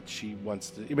knows what she wants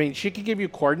to. I mean, she could give you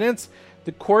coordinates.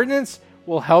 The coordinates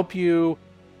will help you,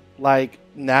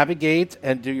 navigate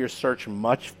and do your search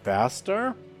much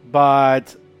faster.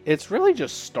 But it's really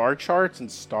just star charts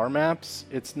and star maps.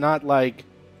 It's not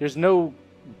there's no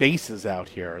bases out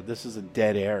here. This is a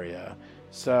dead area.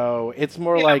 So it's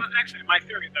more Yeah, like. but actually, my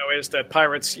theory, though, is that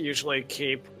pirates usually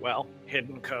keep,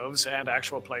 hidden coves and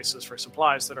actual places for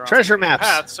supplies that are on Treasure the maps.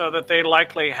 path, so that they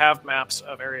likely have maps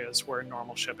of areas where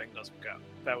normal shipping doesn't go.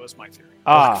 That was my theory.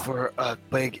 Look for a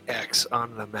big X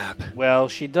on the map. Well,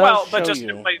 she does Well, show but just you.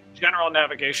 simply general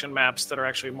navigation maps that are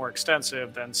actually more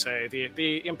extensive than, say,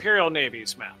 the Imperial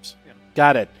Navy's maps.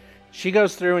 Got it. She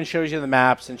goes through and shows you the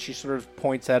maps, and she sort of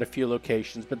points out a few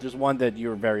locations, but there's one that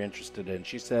you're very interested in.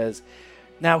 She says,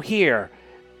 now here,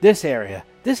 this area,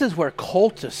 this is where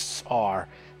cultists are.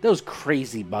 Those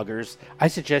crazy buggers. I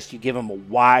suggest you give them a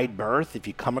wide berth if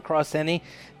you come across any.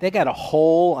 They got a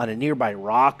hole on a nearby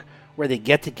rock where they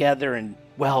get together and,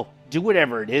 well, do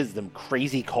whatever it is them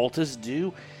crazy cultists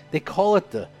do. They call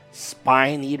it the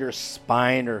Spine Eater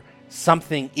Spine or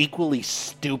something equally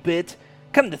stupid.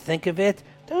 Come to think of it,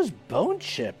 those bone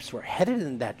ships were headed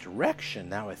in that direction,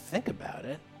 now I think about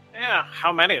it. Yeah,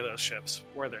 how many of those ships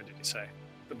were there, did you say?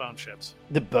 The bone ships.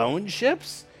 The bone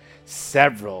ships?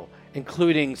 Several,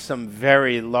 including some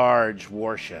very large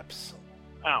warships.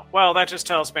 Oh, well, that just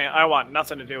tells me I want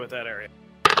nothing to do with that area.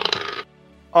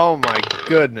 Oh my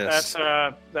goodness.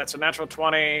 That's a natural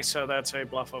 20, so that's a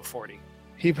bluff of 40.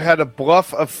 He had a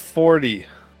bluff of 40.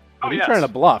 What are you trying to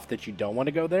bluff? That you don't want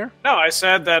to go there? No, I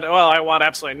said that, well, I want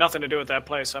absolutely nothing to do with that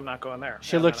place. I'm not going there.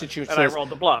 She looks at you and and says... I rolled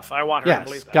the bluff. I want her to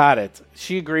believe Yes, that. got it.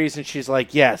 She agrees, and she's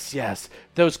like, yes.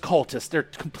 Those cultists, they're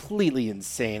completely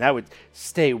insane. I would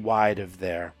stay wide of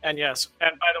there. And yes,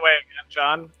 and by the way, again,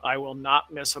 John, I will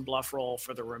not miss a bluff roll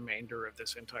for the remainder of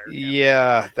this entire game.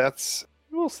 Yeah, that's...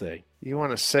 We'll see. You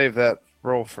want to save that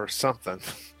roll for something.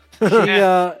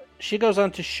 She goes on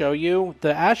to show you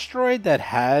the asteroid that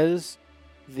has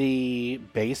the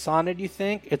base on it, you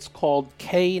think? It's called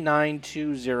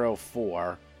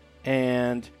K9204.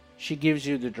 And she gives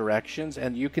you the directions,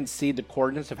 and you can see the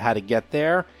coordinates of how to get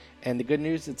there. And the good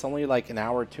news, it's only like an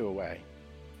hour or two away.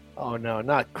 Oh, no,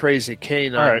 not crazy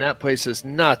K9. All right. That place is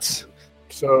nuts.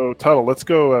 So, Tuttle, let's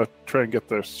go try and get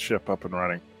their ship up and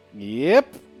running.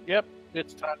 Yep.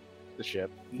 It's time the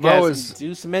ship. You Mo guys is-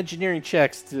 do some engineering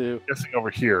checks to... Guessing over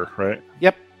here, right?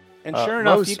 Yep. And sure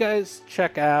enough, Mo's- you guys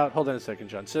check out... Hold on a second,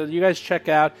 John. So you guys check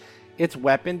out its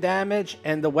weapon damage,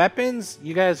 and the weapons,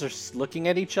 you guys are looking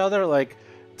at each other like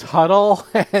Tuttle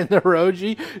and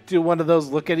Hiroji do one of those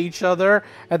look at each other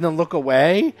and then look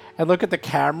away and look at the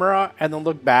camera and then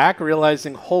look back,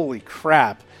 realizing, holy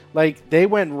crap. Like, they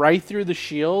went right through the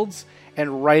shields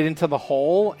and right into the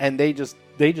hole, and they just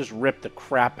ripped the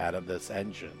crap out of this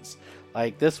engines.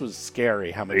 Like, this was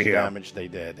scary how much damage they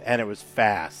did, and it was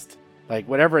fast. Like,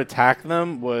 whatever attacked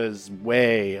them was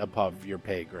way above your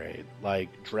pay grade, like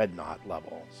Dreadnought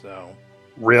level. So,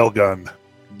 Railgun.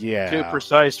 yeah, Too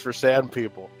precise for sand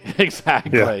people.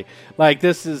 exactly. Yeah. Like,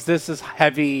 this is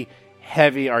heavy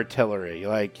artillery.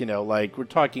 Like, you know, like we're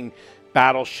talking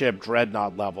battleship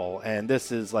Dreadnought level, and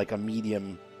this is like a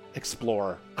medium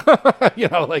Explorer. You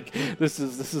know, like this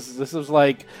is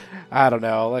like, I don't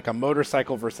know, like a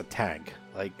motorcycle versus a tank.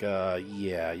 Like,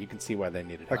 yeah, you can see why they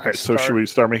needed. Okay. All right, so should we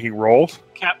start making rolls?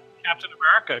 Captain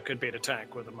America could beat a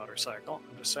tank with a motorcycle.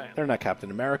 I'm just saying. They're not Captain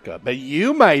America, but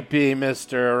you might be,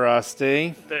 Mr.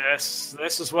 Rusty. This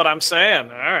is what I'm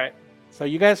saying. All right. So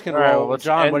you guys can All right, roll. well, let's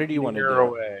John, what did you want to engineer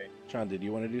do? away. John, did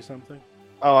you want to do something?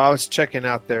 Oh, I was checking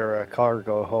out their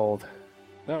cargo hold.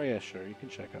 Oh, yeah, sure. You can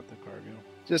check out the cargo.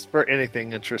 Just for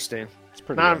anything interesting. It's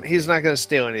pretty Not, empty. he's not going to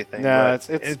steal anything. No, but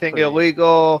it's anything pretty-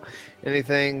 illegal,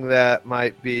 anything that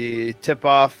might be tip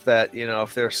off that, you know,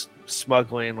 if they're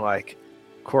smuggling like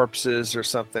corpses or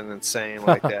something insane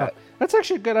like that. That's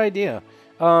actually a good idea.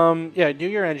 Yeah, do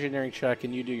your engineering check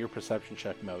and you do your perception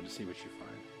check, Mo, to see what you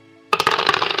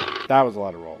find. That was a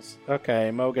lot of rolls.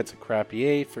 Okay, Mo gets a crappy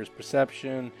 8 for his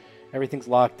perception. Everything's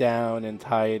locked down and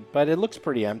tight, but it looks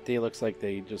pretty empty. It looks like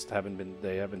they just haven't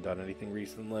done anything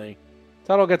recently.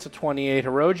 Tuttle gets a 28.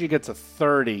 Hiroji gets a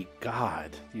 30.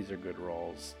 God, these are good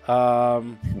rolls.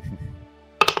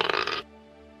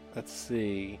 Let's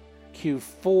see.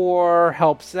 Q4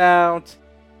 helps out.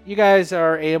 You guys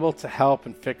are able to help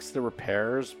and fix the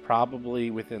repairs probably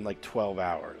within like 12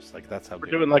 hours. Like, that's how We're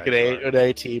good doing you like guys are. an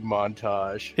A-team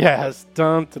montage. Yes.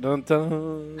 Dun, dun, dun,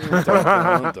 dun, dun, dun,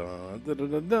 dun, dun,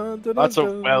 dun, dun, dun, Lots of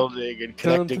dun. welding and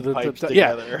connecting Dun, dun, dun, pipes dun.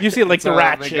 Yeah, together. you see like It's the a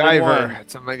ratchet in MacGyver. one.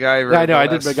 It's a MacGyver. Yeah, I know, The I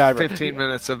did last MacGyver. 15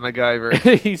 minutes of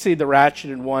MacGyver. You see the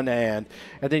ratchet in one hand,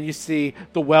 and then you see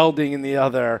the welding in the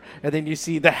other, and then you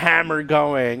see the hammer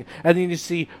going, and then you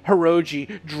see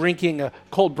Hiroji drinking a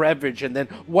cold beverage and then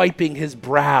wiping his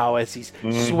brow as he's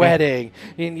sweating,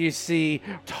 and you see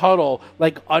Tuttle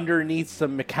like underneath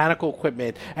some mechanical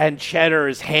equipment, and Cheddar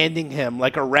is handing him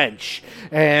like a wrench,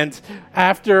 and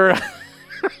after...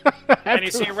 And you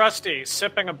see Rusty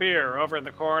sipping a beer over in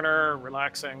the corner,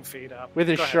 relaxing, feet up. with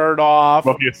his Go ahead. shirt off.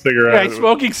 Smoking a cigarette. Yeah, he's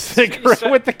smoking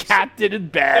cigarette with the captain in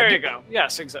bed. There you go.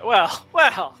 Yes, exactly.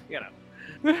 Well, you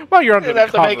know. Well, you're under Didn't the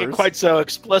have to covers. make it quite so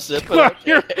explicit. Well,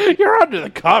 But okay. you're under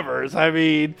the covers. I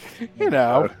mean, you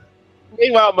know.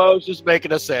 Meanwhile, Mo's just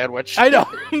making a sandwich. I know.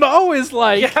 Mo is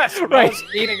like, Yes, right. Mo's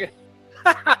eating it.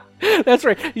 That's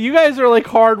right. You guys are like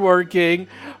hardworking.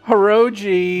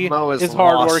 Hiroji Mo is is lost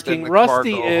hardworking. in the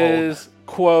Rusty cargo is,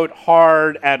 quote,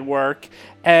 hard at work.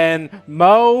 And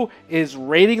Mo is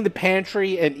raiding the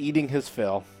pantry and eating his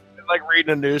fill. Like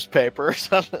reading a newspaper.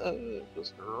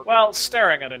 Well,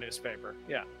 staring at a newspaper.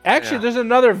 Yeah. Actually, Yeah. there's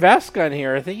another Vesca in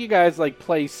here. I think you guys like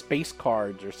play space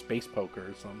cards or space poker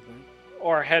or something.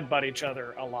 Or headbutt each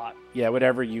other a lot. Yeah,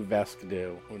 whatever you Vesca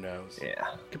do. Who knows? Yeah.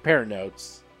 Compare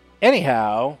notes.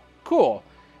 Anyhow, cool.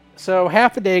 So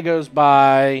half a day goes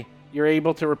by. You're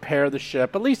able to repair the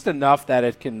ship, at least enough that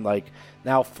it can like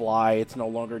now fly. It's no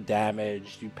longer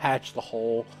damaged. You patch the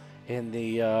hole in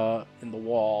the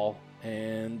wall,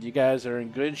 and you guys are in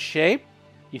good shape.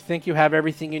 You think you have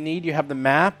everything you need. You have the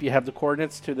map. You have the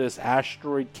coordinates to this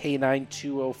asteroid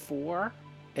K9204,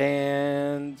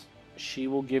 and she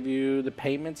will give you the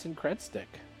payments in cred stick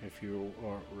if you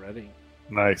are ready.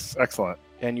 Nice. Excellent.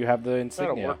 And you have the That'll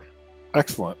insignia. work.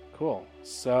 Excellent. Cool.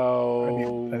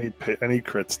 So I need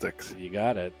crit sticks. you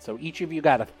got it. So each of you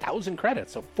got 1,000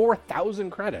 credits. So 4,000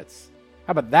 credits.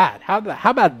 How about that? How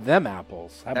about them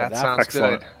apples? How about That that? sounds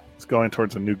Excellent. good. It's going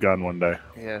towards a new gun one day.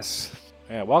 Yes.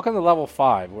 Yeah. Welcome to level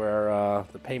 5, where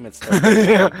the payments start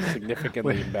getting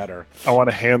significantly better. I want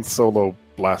a hand solo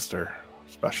blaster.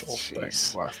 Special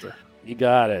Jeez. thing. Blaster. You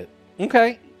got it.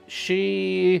 Okay.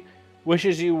 She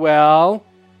wishes you well.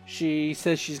 She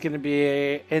says she's going to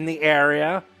be in the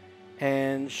area,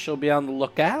 and she'll be on the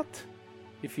lookout.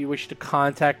 If you wish to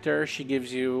contact her, she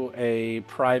gives you a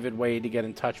private way to get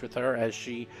in touch with her, as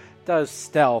she does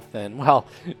stealth, and, well,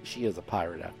 she is a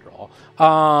pirate after all.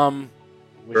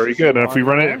 Very wishes good. you And if we on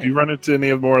run your it, if way. you run into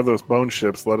any more of those bone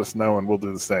ships, let us know, and we'll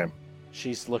do the same.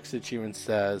 She looks at you and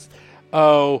says,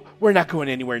 "Oh, we're not going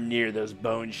anywhere near those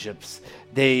bone ships.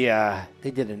 They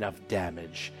did enough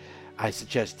damage. I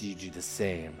suggest you do the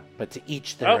same, but to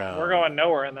each their own." We're going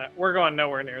nowhere in that. We're going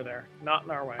nowhere near there. Not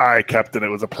in our way. All right, Captain. It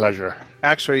was a pleasure.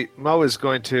 Actually, Mo is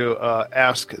going to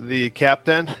ask the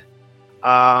captain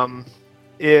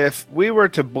if we were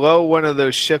to blow one of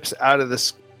those ships out of the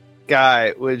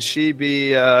sky, would she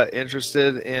be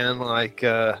interested in like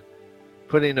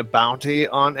putting a bounty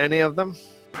on any of them?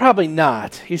 Probably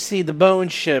not. You see, the bone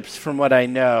ships, from what I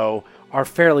know, are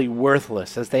fairly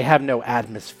worthless as they have no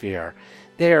atmosphere.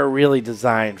 They are really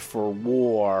designed for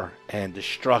war and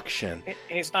destruction.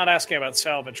 He's not asking about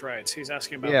salvage rights. He's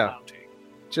asking about Yeah. bounty.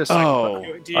 Just Oh.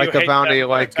 Do you Like a hate bounty, them for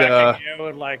like, attacking you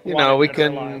and, like, you know, wanting we them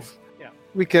can alive? Yeah.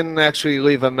 we can actually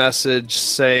leave a message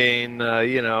saying,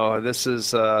 you know, this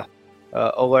is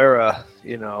Alara,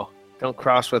 you know, don't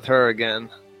cross with her again,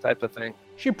 type of thing.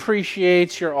 She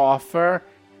appreciates your offer.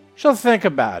 She'll think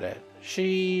about it.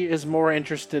 She is more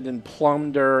interested in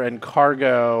plunder and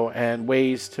cargo and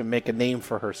ways to make a name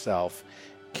for herself.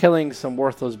 Killing some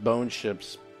worthless bone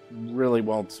ships really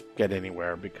won't get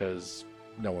anywhere because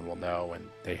no one will know and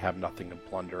they have nothing to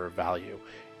plunder or value.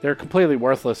 They're completely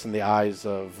worthless in the eyes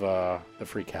of the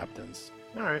free captains.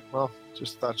 All right, well,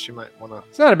 just thought she might want to.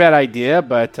 It's not a bad idea,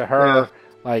 but to her, Yeah.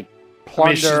 like, I plunder...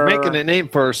 mean, she's making a name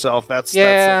for herself. That's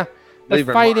Yeah, but leave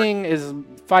her mark.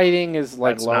 fighting is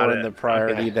like That's lower not in it. the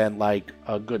priority Okay. than like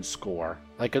a good score.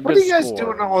 Like a What good are you guys score.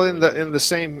 doing all in the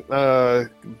same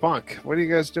bunk? What are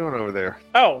you guys doing over there?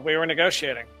 Oh, we were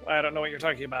negotiating. I don't know what you're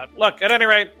talking about. Look, at any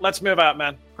rate, let's move out,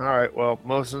 man. All right, well,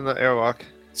 Mo's in the airlock.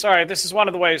 Sorry, this is one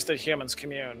of the ways that humans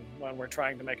commune when we're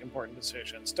trying to make important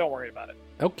decisions. Don't worry about it.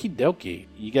 Okie dokie.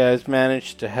 You guys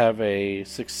managed to have a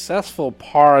successful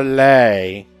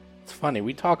parlay. It's funny,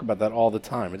 we talk about that all the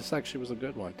time. This actually was a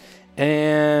good one.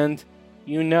 And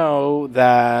you know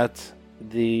that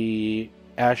the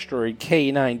asteroid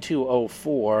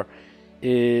K9204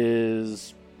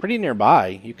 is pretty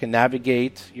nearby. You can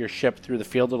navigate your ship through the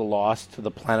field of the lost to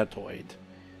the planetoid.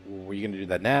 Were you going to do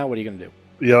that now? What are you going to do?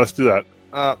 Yeah, let's do that.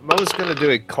 Mo's going to do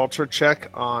a culture check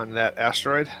on that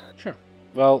asteroid Sure.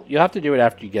 Well, you'll have to do it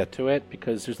after you get to it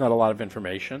because there's not a lot of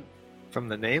information. from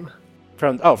the name.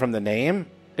 From the name,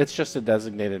 it's just a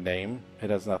designated name. It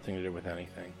has nothing to do with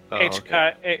anything. Oh, It's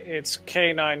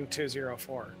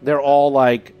K9204. They're all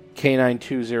like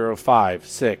K9205,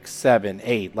 6, 7,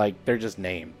 8. Like they're just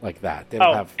named like that. They don't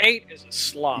Oh, have 8 is a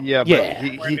slum. Yeah, but Yeah.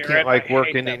 he We're near can't it. like I work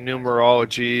hate any that.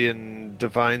 numerology and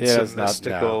divine Yeah, some it's not-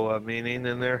 mystical meaning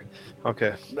in there.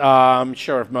 Okay.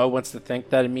 Sure, if Mo wants to think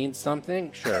that it means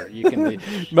something, sure, you can.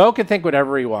 Mo can think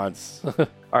whatever he wants. All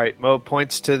right. Mo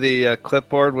points to the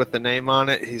clipboard with the name on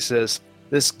it. He says,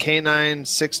 "This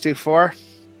K9624,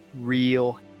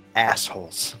 real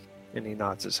assholes," and he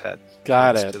nods his head.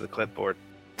 Got Points it. to the clipboard.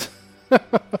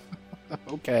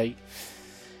 Okay.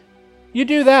 You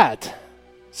do that.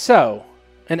 So,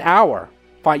 an hour.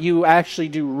 But you actually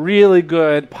do really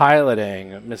good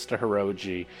piloting, Mr.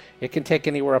 Hiroji. It can take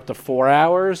anywhere up to 4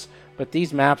 hours, but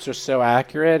these maps are so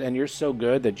accurate, and you're so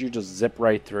good that you just zip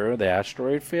right through the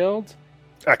asteroid field.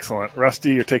 Excellent.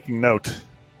 Rusty, you're taking note.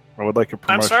 I would like a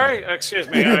promotion. I'm sorry. Excuse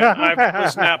me. I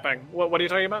was napping. What are you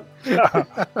talking about?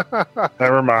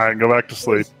 Never mind. Go back to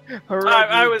sleep.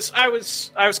 I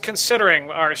was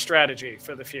considering our strategy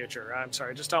for the future. I'm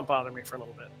sorry. Just don't bother me for a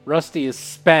little bit. Rusty is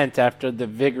spent after the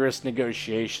vigorous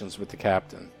negotiations with the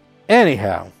captain.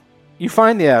 Anyhow, you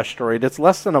find the asteroid. It's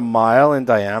less than a mile in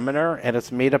diameter, and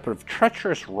it's made up of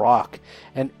treacherous rock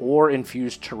and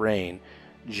ore-infused terrain.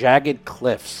 Jagged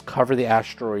cliffs cover the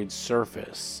asteroid's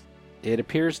surface. It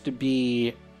appears to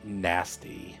be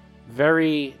nasty,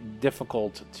 very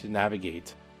difficult to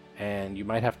navigate, and you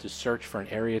might have to search for an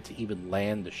area to even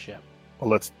land the ship. Well,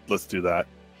 let's do that.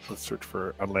 Let's search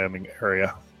for a landing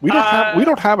area. We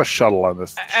don't have a shuttle on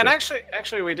this. And ship.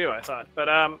 actually, we do. I thought, but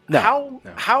No.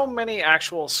 how many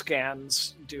actual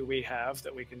scans do we have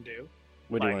that we can do?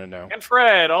 What do you want to know?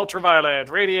 Infrared, ultraviolet,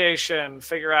 radiation.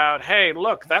 Figure out. Hey,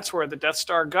 look, that's where the Death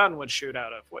Star gun would shoot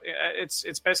out of.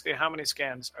 It's basically how many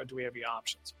scans do we have the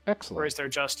options? Excellent. Or is there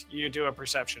just you do a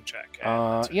perception check?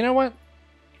 You know what?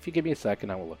 If you give me a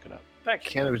second, I will look it up. Thank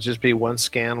you. Can't it just be one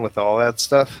scan with all that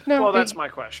stuff? No, Well, that's my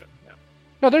question. Yeah.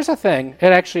 No, there's a thing.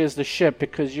 It actually is the ship,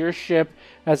 because your ship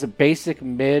has a basic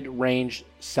mid-range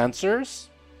sensors.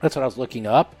 That's what I was looking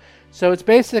up. So it's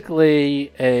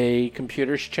basically a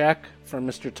computer's check from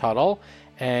Mr. Tuttle,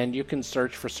 and you can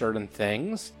search for certain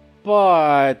things.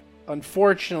 But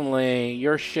unfortunately,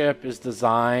 your ship is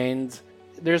designed...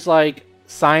 There's like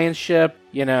science ship.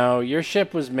 You know, your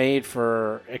ship was made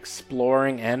for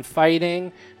exploring and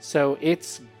fighting. So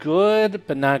it's good,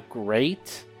 but not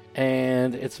great.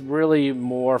 And it's really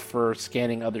more for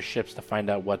scanning other ships to find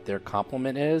out what their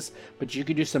complement is. But you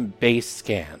could do some base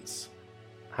scans.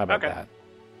 How about that?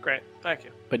 Great. Thank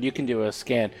you. But you can do a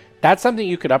scan. That's something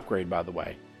you could upgrade, by the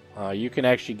way. You can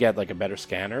actually get like a better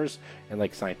scanners and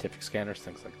like scientific scanners,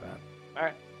 things like that. All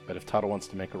right. But if Tuttle wants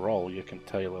to make a roll, you can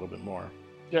tell you a little bit more.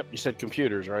 Yep, you said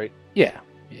computers, right? Yeah.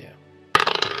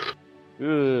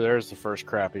 Ooh, there's the first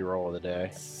crappy roll of the day.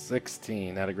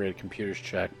 16. Not a great computer's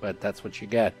check, but that's what you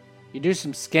get. You do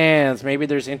some scans. Maybe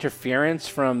there's interference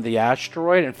from the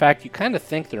asteroid. In fact, you kind of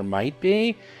think there might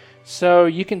be. So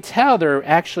you can tell there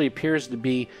actually appears to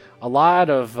be a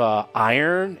lot of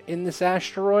iron in this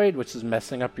asteroid, which is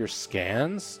messing up your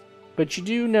scans. But you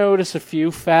do notice a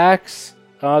few facts.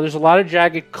 There's a lot of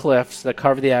jagged cliffs that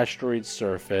cover the asteroid's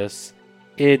surface.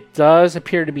 It does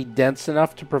appear to be dense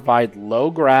enough to provide low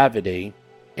gravity,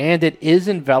 and it is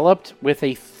enveloped with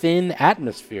a thin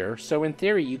atmosphere. So in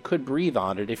theory, you could breathe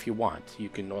on it if you want. You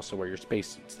can also wear your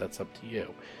spacesuits. That's up to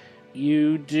you.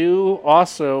 You do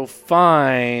also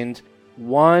find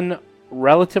one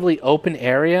relatively open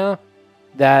area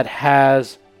that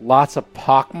has lots of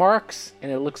pockmarks,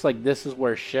 and it looks like this is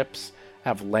where ships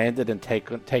have landed and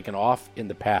taken off in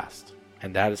the past.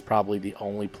 And that is probably the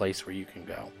only place where you can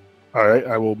go. All right,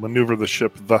 I will maneuver the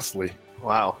ship thusly.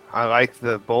 Wow, I like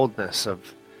the boldness of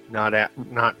not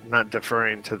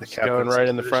deferring to the captain. Going right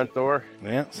in the front door.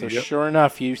 Yeah, so Sure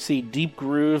enough, you see deep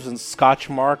grooves and scotch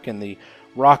mark in the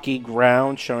rocky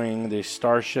ground showing the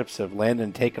starships have landed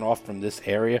and taken off from this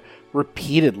area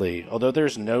repeatedly, although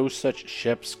there's no such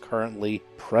ships currently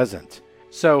present.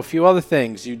 So a few other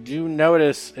things. You do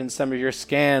notice in some of your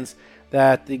scans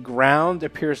that the ground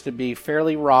appears to be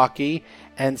fairly rocky,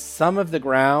 and some of the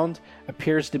ground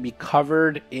appears to be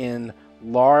covered in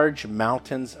large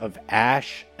mountains of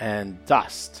ash and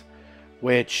dust,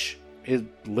 which is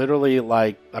literally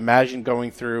like, imagine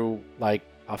going through like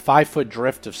a 5-foot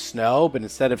drift of snow, but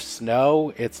instead of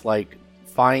snow, it's like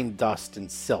fine dust and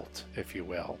silt, if you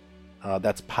will,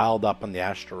 that's piled up on the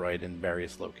asteroid in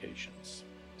various locations.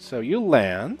 So you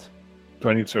land. Do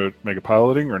I need to make a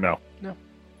piloting or no? No,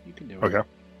 you can do it. Okay.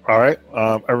 All right.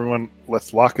 Everyone,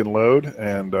 let's lock and load,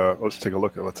 and let's take a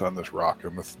look at what's on this rock,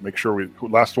 and let's make sure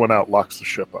last one out locks the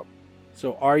ship up.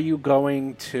 So are you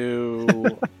going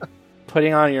to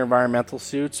putting on your environmental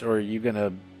suits, or are you going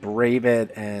to brave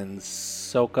it and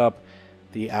soak up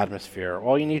the atmosphere?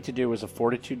 All you need to do is a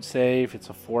fortitude save. It's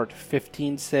a Fort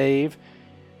 15 save.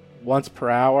 Once per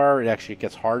hour, it actually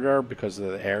gets harder because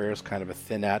the area is kind of a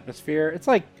thin atmosphere. It's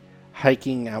like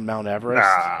hiking on Mount Everest.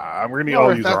 Nah, we're gonna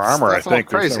all use our armor. I think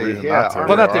crazy. There's no reason Yeah, not to.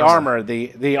 Well, not the armor.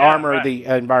 The armor, right. the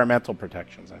environmental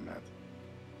protections. I meant.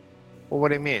 Well, what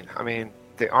do you mean? I mean,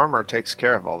 the armor takes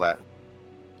care of all that.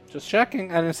 Just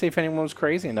checking. I didn't see if anyone was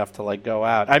crazy enough to like go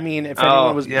out. I mean, if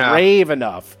anyone was yeah. brave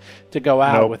enough to go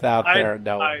out Nope. without their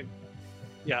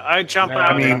I jump No,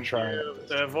 out. I mean,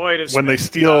 the void is when they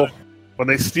steal When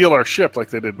they steal our ship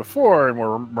like they did before and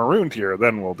we're marooned here,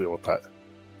 then we'll deal with that.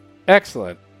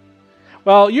 Excellent.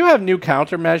 Well, you have new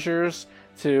countermeasures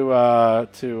to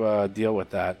deal with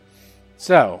that.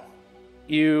 So,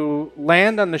 you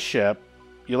land on the ship.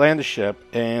 You land the ship,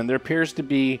 and there appears to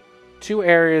be 2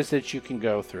 areas that you can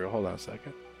go through. Hold on a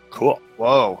second. Cool.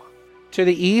 Whoa. To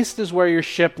the east is where your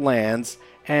ship lands,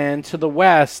 and to the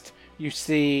west you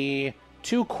see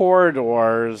 2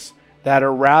 corridors that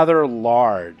are rather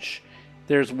large.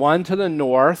 There's one to the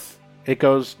north. You're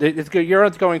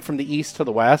going from the east to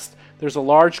the west. There's a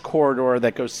large corridor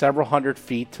that goes several hundred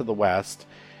feet to the west.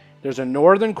 There's a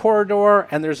northern corridor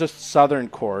and there's a southern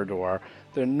corridor.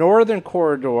 The northern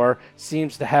corridor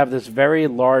seems to have this very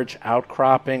large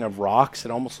outcropping of rocks.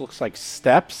 It almost looks like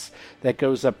steps that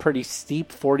goes up pretty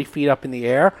steep, 40 feet up in the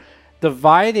air.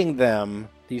 Dividing them,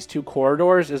 these 2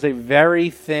 corridors, is a very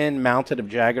thin mountain of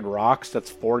jagged rocks that's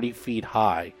 40 feet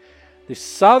high. The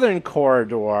southern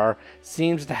corridor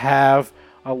seems to have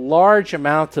a large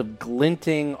amount of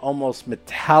glinting, almost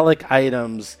metallic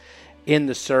items in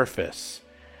the surface.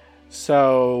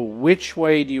 So, which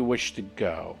way do you wish to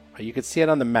go? You can see it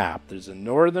on the map. There's a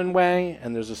northern way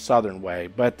and there's a southern way,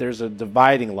 but there's a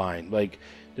dividing line. Like,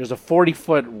 there's a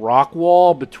 40-foot rock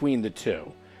wall between the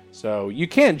 2. So, you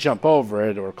can't jump over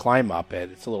it or climb up it.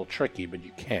 It's a little tricky, but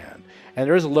you can. And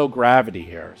there is a low gravity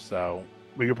here, so...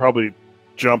 We could probably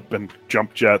jump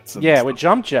jets. And yeah, stuff. with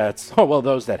jump jets. Oh, well,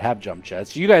 those that have jump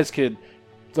jets. You guys could,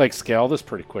 scale this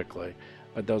pretty quickly.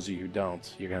 But those of you who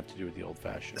don't, you're going to have to do it the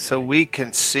old-fashioned So way. we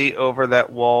can see over that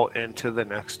wall into the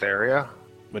next area?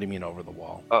 What do you mean over the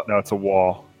wall? No, it's a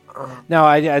wall.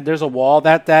 No, there's a wall.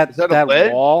 That Is that a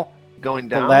ledge? wall, Going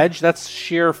the down? ledge, that's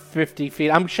sheer 50 feet.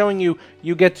 I'm showing you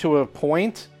get to a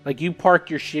point, like you park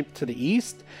your ship to the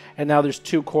east, and now there's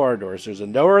 2 corridors. There's a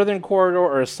northern corridor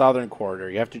or a southern corridor.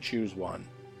 You have to choose one.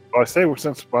 Well, I say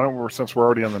since we're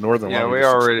already on the northern Yeah, one. we're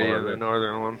just already explore in the it.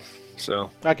 northern one.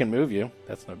 So, I can move you.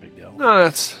 That's no big deal. no,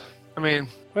 that's, I mean,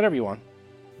 Whatever you want.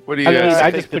 what do you I mean, guys I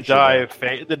I just think the put you die there. of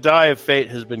fate. The die of fate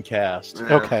has been cast.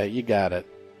 Yeah. Okay, you got it.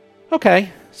 Okay,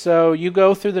 so you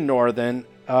go through the northern.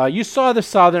 You saw the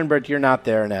southern, but you're not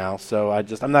there now, so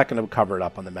I'm not going to cover it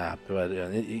up on the map. But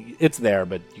it's there,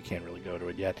 but you can't really go to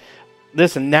it yet.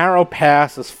 This narrow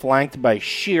pass is flanked by a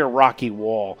sheer rocky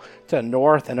wall to the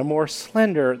north and a more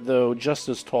slender, though just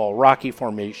as tall, rocky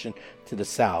formation to the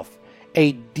south.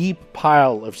 A deep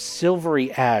pile of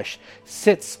silvery ash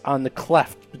sits on the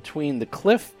cleft between the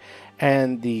cliff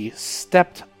and the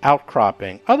stepped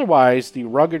outcropping. Otherwise, the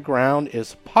rugged ground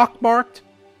is pockmarked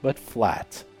but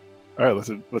flat. All right,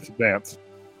 let's advance.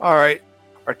 All right.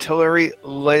 Artillery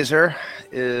laser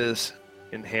is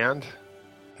in hand.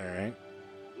 All right.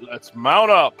 Let's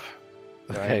mount up.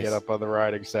 Okay. Get up on the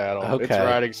riding saddle. Okay. It's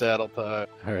riding saddle time.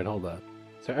 All right, hold on.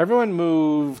 So everyone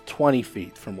move 20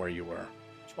 feet from where you were.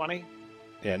 20?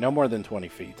 Yeah, no more than 20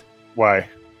 feet. Why?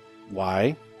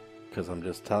 Why? Because I'm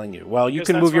just telling you. Well, you Because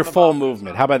can that's move your where the full bomb is,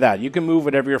 movement. right? How about that? You can move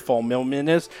whatever your full movement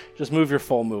is. Just move your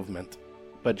full movement,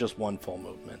 but just one full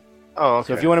movement. Oh, okay.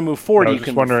 So if you want to move 40, I you was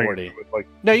can just move wondering 40. if it was,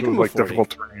 No, you it can was, move 40. difficult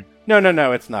terrain.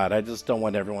 No, it's not. I just don't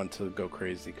want everyone to go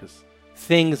crazy because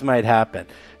things might happen.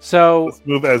 So Let's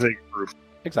move as a group.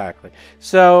 exactly.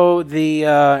 So the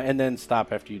and then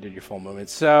stop after you did your full movement.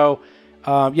 So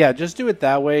yeah, just do it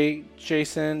that way,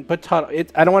 Jason. But I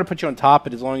don't want to put you on top,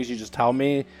 but as long as you just tell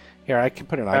me. Here, I can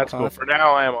put an That's icon. cool. For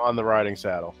now, I am on the riding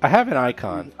saddle. I have an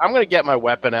icon. I'm going to get my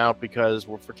weapon out because if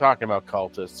we're talking about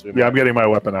cultists. We Yeah, I'm getting my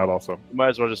weapon out also. might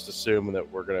as well just assume that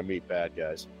we're going to meet bad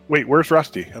guys. Wait, where's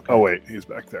Rusty? Okay. Oh, wait, he's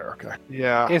back there. Okay.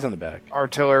 Yeah. He's on the back.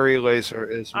 Artillery laser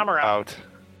is I'm around. out.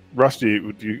 Rusty,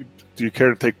 do you care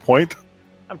to take point?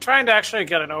 I'm trying to actually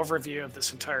get an overview of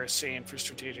this entire scene for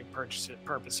strategic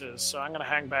purposes, so I'm going to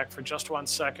hang back for just 1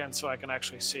 second so I can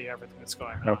actually see everything that's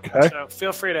going on. Okay. So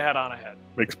feel free to head on ahead.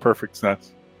 Makes perfect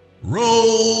sense.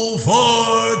 Roll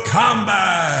for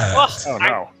combat. Oh, no.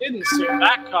 I didn't see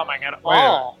that coming at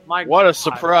all. My What a God.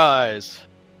 surprise!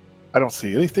 I don't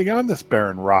see anything on this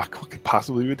barren rock. What could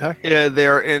possibly be attacking? Yeah,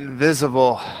 they're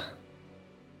invisible.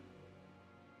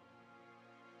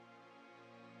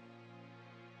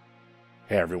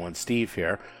 Hey everyone, Steve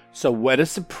here. So what a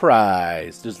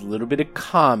surprise. There's a little bit of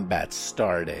combat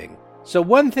starting. So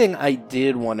one thing I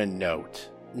did want to note.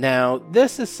 Now,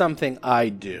 this is something I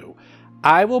do.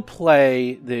 I will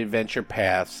play the adventure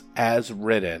paths as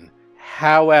written.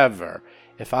 However,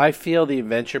 if I feel the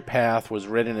adventure path was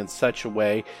written in such a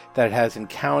way that it has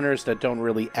encounters that don't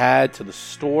really add to the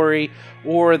story,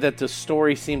 or that the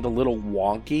story seemed a little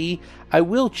wonky, I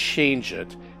will change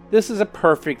it. This is a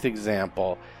perfect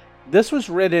example. This was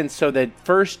written so that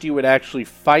first you would actually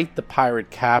fight the pirate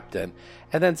captain,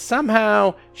 and then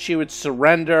somehow she would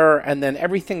surrender, and then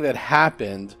everything that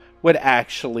happened would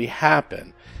actually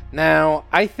happen. Now,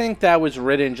 I think that was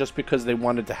written just because they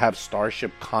wanted to have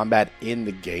starship combat in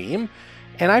the game,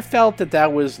 and I felt that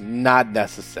that was not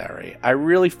necessary. I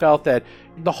really felt that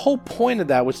the whole point of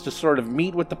that was to sort of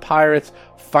meet with the pirates,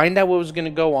 find out what was going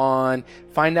to go on,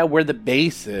 find out where the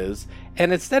base is,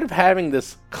 and instead of having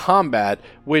this combat,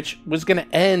 which was going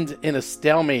to end in a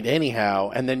stalemate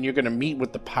anyhow, and then you're going to meet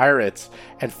with the pirates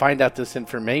and find out this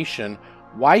information,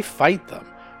 why fight them?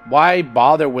 Why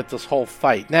bother with this whole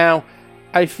fight? Now,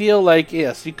 I feel like,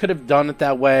 yes, you could have done it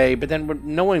that way, but then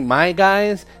knowing my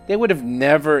guys, they would have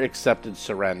never accepted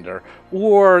surrender,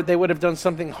 or they would have done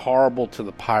something horrible to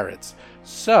the pirates.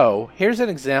 So, here's an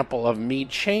example of me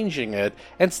changing it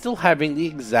and still having the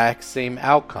exact same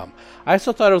outcome. I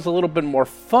also thought it was a little bit more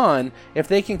fun if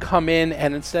they can come in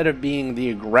and instead of being the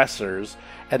aggressors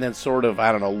and then sort of,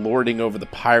 I don't know, lording over the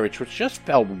pirates, which just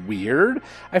felt weird.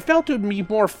 I felt it would be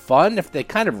more fun if they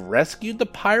kind of rescued the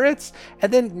pirates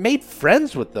and then made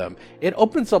friends with them. It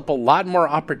opens up a lot more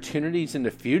opportunities in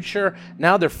the future.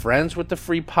 Now they're friends with the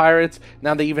free pirates.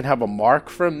 Now they even have a mark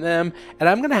from them. And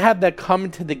I'm going to have that come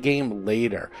into the game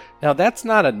later. Now that's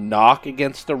not a knock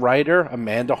against the writer,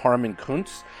 Amanda Harmon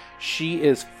Kuntz. She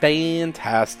is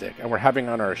fantastic, and we're having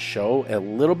on our show a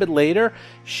little bit later.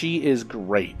 She is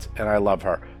great, and I love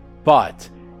her. But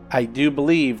I do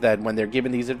believe that when they're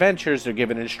given these adventures, they're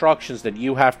given instructions that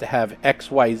you have to have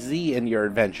XYZ in your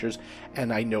adventures,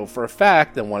 and I know for a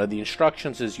fact that one of the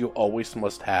instructions is you always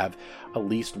must have at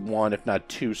least one, if not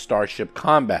two, starship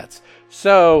combats.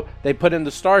 So they put in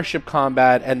the starship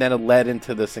combat, and then it led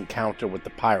into this encounter with the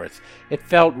pirates. It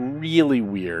felt really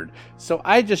weird, so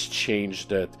I just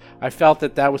changed it. I felt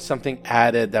that that was something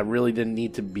added that really didn't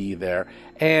need to be there,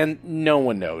 and no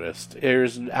one noticed.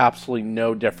 There's absolutely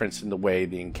no difference in the way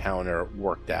the encounter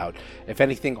worked out. If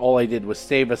anything, all I did was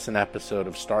save us an episode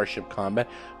of Starship Combat,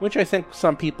 which I think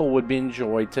some people would be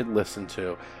enjoyed to listen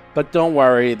to. But don't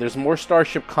worry, there's more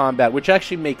Starship Combat, which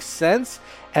actually makes sense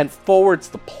and forwards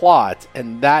the plot,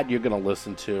 and that you're going to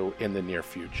listen to in the near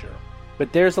future.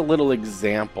 But there's a little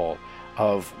example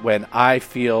of when I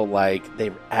feel like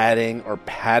they're adding or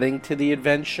padding to the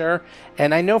adventure,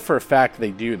 and I know for a fact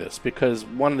they do this, because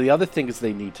one of the other things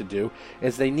they need to do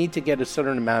is they need to get a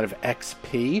certain amount of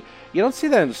XP. You don't see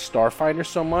that in Starfinder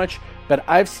so much, but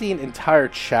I've seen entire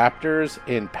chapters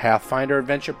in Pathfinder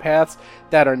Adventure Paths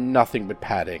that are nothing but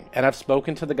padding, and I've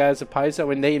spoken to the guys at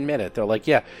Paizo, and they admit it. They're like,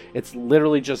 yeah, it's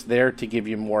literally just there to give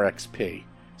you more XP.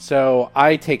 So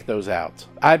I take those out.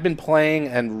 I've been playing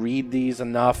and read these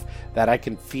enough that I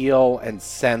can feel and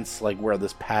sense like where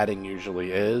this padding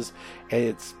usually is.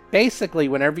 It's basically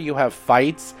whenever you have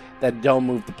fights that don't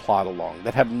move the plot along,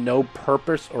 that have no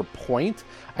purpose or point,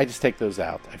 I just take those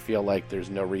out. I feel like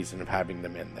there's no reason of having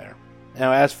them in there.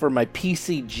 Now, as for my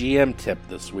PC GM tip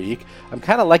this week, I'm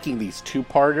kind of liking these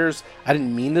two-parters. I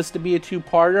didn't mean this to be a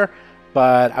two-parter,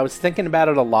 but I was thinking about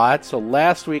it a lot. So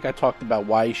last week I talked about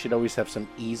why you should always have some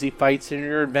easy fights in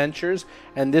your adventures,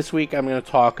 and this week I'm going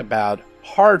to talk about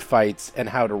hard fights and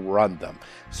how to run them.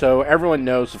 So everyone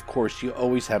knows, of course, you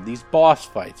always have these boss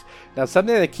fights. Now,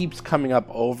 something that keeps coming up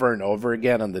over and over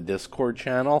again on the Discord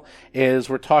channel is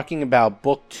we're talking about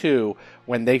Book 2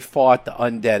 when they fought the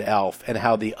Undead Elf and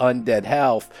how the Undead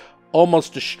Elf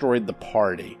almost destroyed the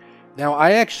party. Now,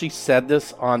 I actually said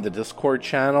this on the Discord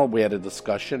channel. We had a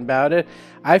discussion about it.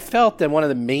 I felt that one of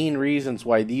the main reasons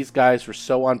why these guys were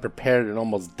so unprepared and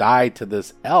almost died to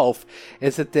this elf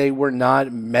is that they were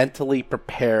not mentally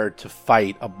prepared to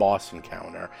fight a boss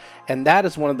encounter. And that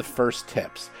is one of the first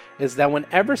tips, is that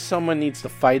whenever someone needs to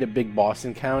fight a big boss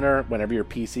encounter, whenever your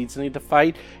PCs need to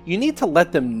fight, you need to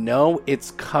let them know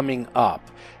it's coming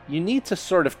up. You need to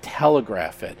sort of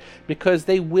telegraph it, because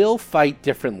they will fight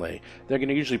differently. They're going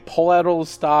to usually pull out all the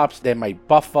stops, they might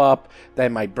buff up, they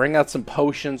might bring out some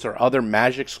potions or other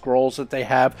magic scrolls that they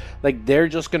have. Like, they're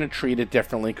just going to treat it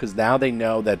differently, because now they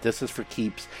know that this is for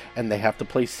keeps and they have to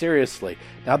play seriously.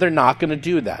 Now, they're not going to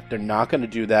do that. They're not going to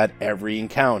do that every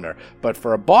encounter. But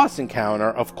for a boss encounter,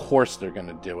 of course they're going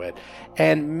to do it.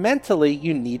 And mentally,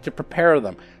 you need to prepare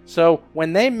them. So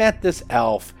when they met this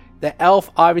elf, the elf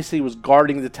obviously was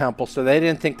guarding the temple, so they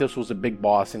didn't think this was a big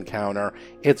boss encounter.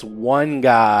 It's one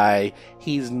guy.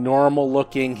 He's normal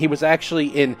looking. He was actually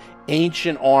in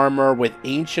ancient armor with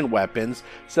ancient weapons.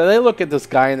 So they look at this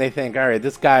guy and they think, all right,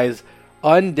 this guy's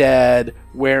undead,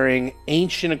 wearing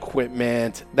ancient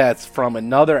equipment that's from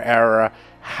another era.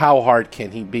 How hard can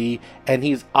he be? And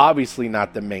he's obviously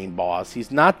not the main boss.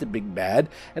 He's not the big bad.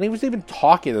 And he was even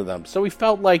talking to them. So he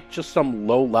felt like just some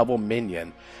low-level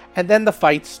minion. And then the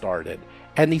fight started.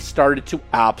 and he started to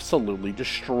absolutely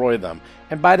destroy them.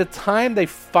 And by the time they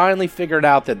finally figured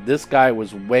out that this guy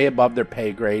was way above their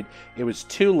pay grade, it was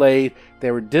too late.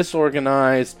 They were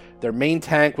disorganized, their main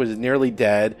tank was nearly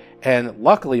dead, and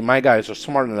luckily my guys are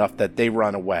smart enough that they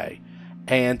run away.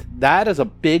 And that is a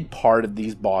big part of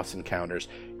these boss encounters.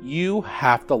 You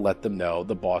have to let them know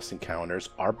the boss encounters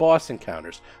are boss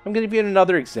encounters. I'm going to give you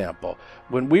another example.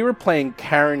 When we were playing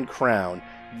Karen Crown,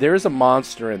 there's a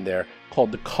monster in there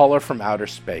called the Color from Outer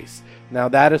Space. Now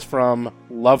that is from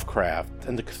Lovecraft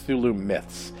and the Cthulhu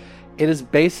myths. It is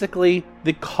basically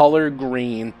the color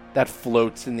green that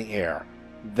floats in the air.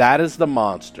 That is the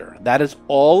monster. That is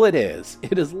all it is.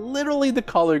 It is literally the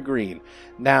color green.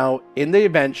 Now, in the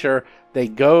adventure,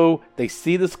 they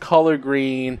see this color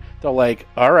green. They're like,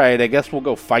 all right, I guess we'll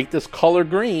go fight this color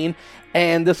green.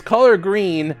 And this color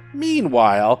green,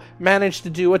 meanwhile, managed to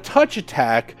do a touch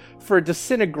attack for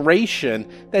disintegration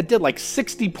that did like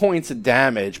 60 points of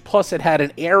damage. Plus, it had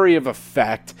an area of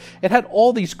effect. It had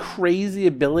all these crazy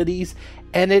abilities,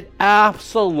 and it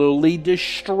absolutely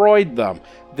destroyed them.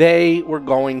 They were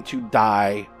going to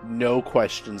die, no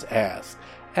questions asked.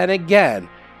 And again,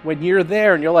 when you're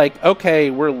there and you're like, okay,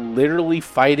 we're literally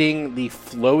fighting the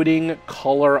floating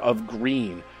color of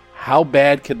green. How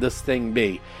bad could this thing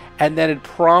be? And then it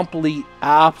promptly,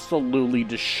 absolutely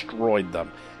destroyed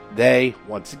them. They,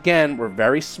 once again, were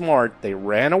very smart. They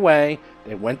ran away.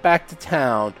 They went back to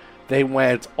town. They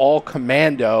went all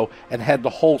commando and had the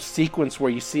whole sequence where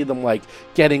you see them like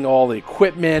getting all the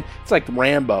equipment. It's like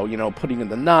Rambo, you know, putting in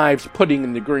the knives, putting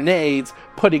in the grenades,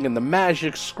 putting in the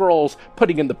magic scrolls,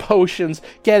 putting in the potions,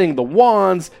 getting the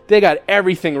wands. They got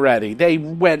everything ready. They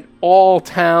went all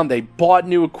town. They bought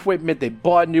new equipment. They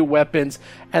bought new weapons,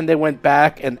 and they went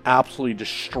back and absolutely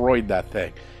destroyed that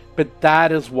thing. But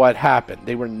that is what happened.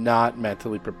 They were not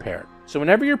mentally prepared. So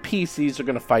whenever your PCs are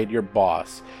going to fight your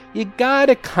boss, you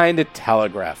gotta kind of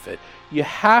telegraph it. You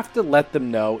have to let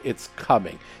them know it's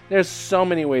coming. There's so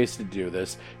many ways to do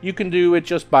this. You can do it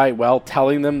just by, well,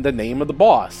 telling them the name of the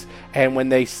boss. And when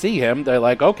they see him, they're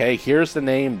like, okay, here's the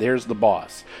name, there's the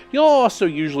boss. You'll also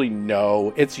usually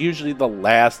know, it's usually the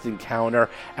last encounter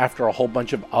after a whole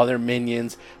bunch of other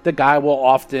minions. The guy will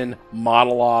often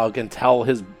monologue and tell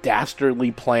his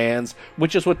dastardly plans,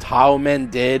 which is what Tao Men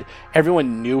did.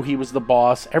 Everyone knew he was the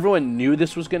boss. Everyone knew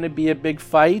this was going to be a big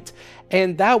fight.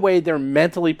 And that way they're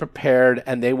mentally prepared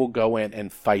and they will go in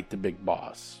and fight the big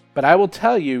boss. But I will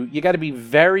tell you, you got to be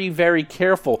very, very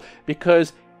careful,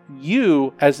 because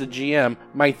you, as the GM,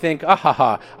 might think,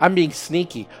 I'm being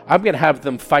sneaky. I'm going to have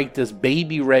them fight this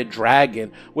baby red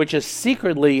dragon, which is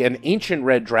secretly an ancient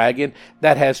red dragon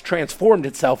that has transformed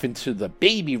itself into the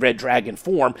baby red dragon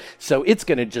form, so it's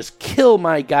going to just kill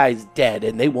my guys dead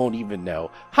and they won't even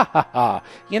know.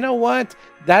 You know what?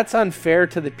 That's unfair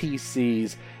to the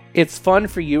PCs. It's fun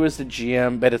for you as the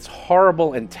GM, but it's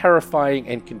horrible and terrifying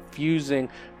and confusing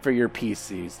for your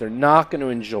PCs. They're not going to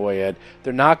enjoy it.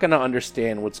 They're not going to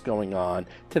understand what's going on.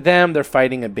 To them, they're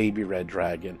fighting a baby red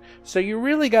dragon. So you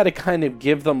really got to kind of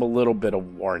give them a little bit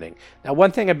of warning. Now,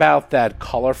 one thing about that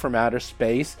Color from Outer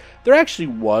Space, there actually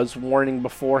was warning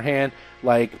beforehand.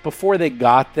 Like, before they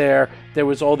got there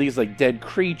was all these like dead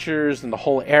creatures, and the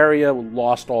whole area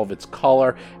lost all of its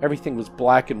color. Everything was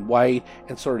black and white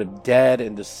and sort of dead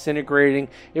and disintegrating.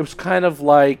 It was kind of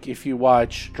like if you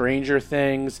watch Stranger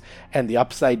Things and the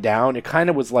Upside Down. It kind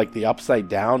of was like the Upside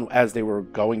Down as they were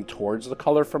going towards the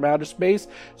Color from Outer Space.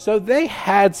 So they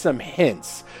had some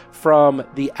hints from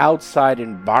the outside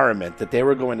environment that they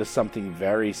were going to something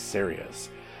very serious.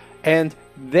 And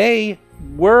they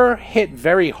were hit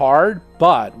very hard,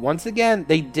 but once again,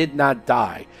 they did not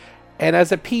die. And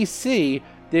as a PC,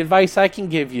 the advice I can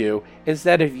give you is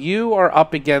that if you are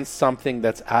up against something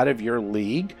that's out of your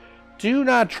league, do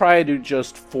not try to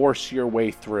just force your way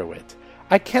through it.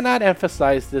 I cannot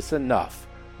emphasize this enough.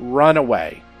 Run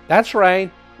away. That's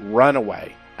right, run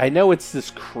away. I know it's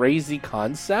this crazy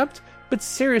concept, but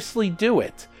seriously do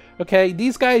it. Okay,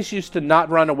 these guys used to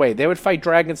not run away. They would fight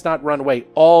dragons, not run away,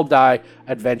 all die,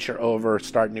 adventure over,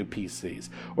 start new PCs.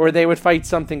 Or they would fight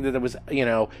something that was,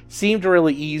 seemed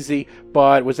really easy,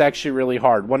 but was actually really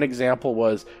hard. One example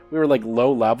was we were like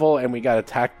low level and we got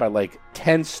attacked by like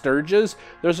 10 Sturges.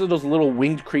 Those are those little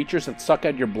winged creatures that suck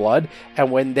out your blood,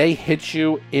 and when they hit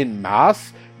you in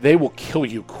mass, they will kill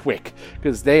you quick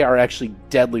because they are actually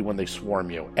deadly when they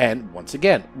swarm you. And once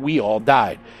again, we all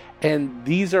died. And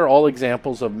these are all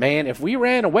examples of, man, if we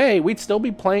ran away, we'd still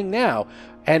be playing now.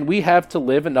 And we have to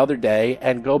live another day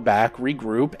and go back,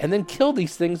 regroup, and then kill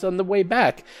these things on the way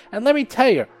back. And let me tell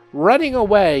you, running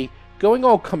away, going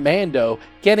all commando,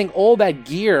 getting all that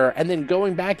gear, and then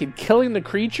going back and killing the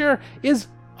creature is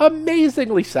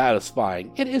amazingly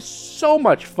satisfying. It is so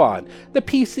much fun. The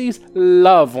PCs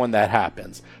love when that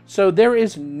happens. So there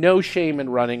is no shame in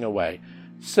running away.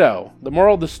 So, the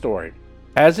moral of the story,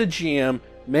 as a GM,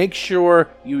 make sure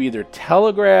you either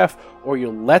telegraph or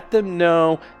you let them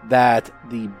know that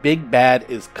the big bad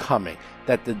is coming,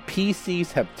 that the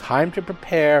PCs have time to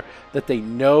prepare, that they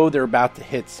know they're about to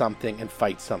hit something and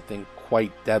fight something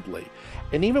quite deadly.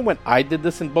 And even when I did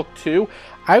this in book 2,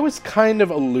 I was kind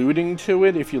of alluding to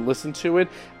it. If you listen to it,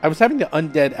 I was having the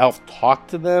undead elf talk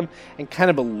to them and kind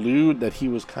of allude that he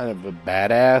was kind of a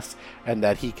badass and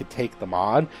that he could take them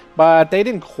on. But they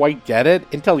didn't quite get it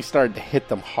until he started to hit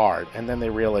them hard. And then they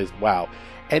realized, wow.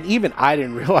 And even I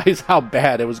didn't realize how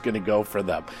bad it was going to go for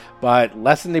them. But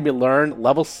lesson to be learned,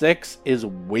 level 6 is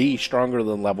way stronger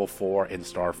than level 4 in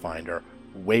Starfinder.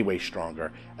 Way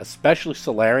stronger, especially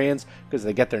Solarians, because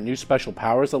they get their new special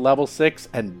powers at level 6,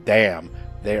 and damn,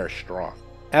 they are strong.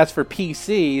 As for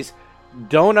PCs,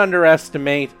 don't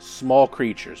underestimate small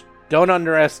creatures. Don't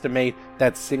underestimate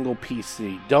that single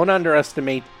PC. Don't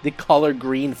underestimate the color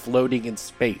green floating in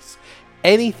space.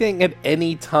 Anything at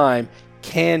any time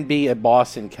can be a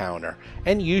boss encounter,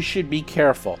 and you should be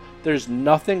careful. There's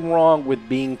nothing wrong with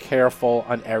being careful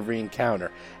on every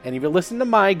encounter. And if you listen to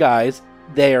my guys,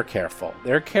 they are careful.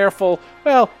 They're careful,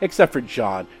 well, except for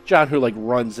John. John, who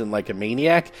runs in like a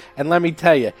maniac. And let me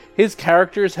tell you, his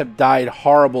characters have died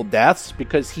horrible deaths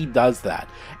because he does that.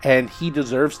 And he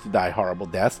deserves to die horrible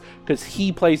deaths because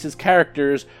he plays his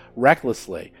characters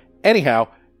recklessly. Anyhow,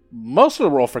 most of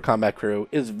the Roll for Combat crew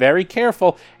is very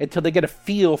careful until they get a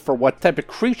feel for what type of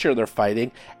creature they're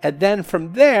fighting, and then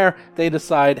from there, they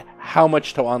decide how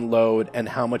much to unload and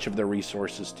how much of their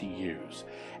resources to use.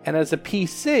 And as a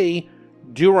PC,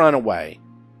 do run away.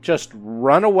 Just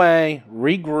run away,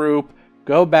 regroup,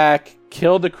 go back,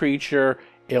 kill the creature.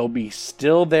 It'll be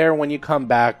still there when you come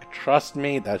back. Trust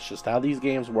me, that's just how these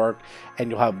games work, and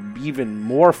you'll have even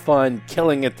more fun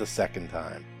killing it the second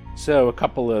time. So, a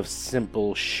couple of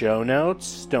simple show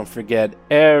notes. Don't forget,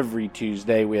 every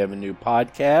Tuesday we have a new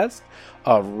podcast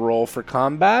of Roll for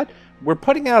Combat. We're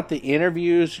putting out the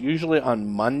interviews usually on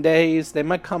Mondays. They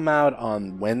might come out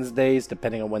on Wednesdays,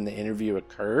 depending on when the interview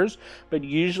occurs. But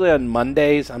usually on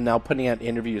Mondays, I'm now putting out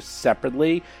interviews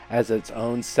separately as its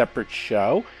own separate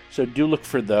show. So do look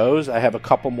for those. I have a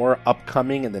couple more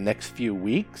upcoming in the next few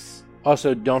weeks.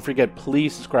 Also, don't forget,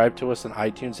 please subscribe to us on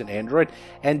iTunes and Android.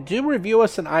 And do review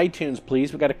us on iTunes,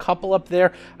 please. We got a couple up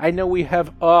there. I know we have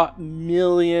 1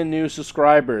 million new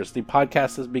subscribers. The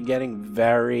podcast has been getting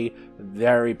very,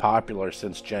 very popular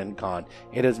since Gen Con.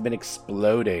 It has been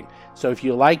exploding. So if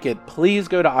you like it, please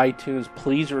go to iTunes.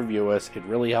 Please review us. It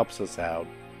really helps us out.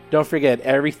 Don't forget,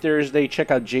 every Thursday,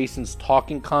 check out Jason's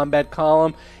Talking Combat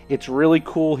column. It's really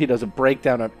cool. He does a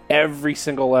breakdown of every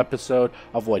single episode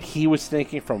of what he was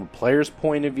thinking from a player's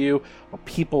point of view.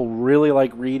 People really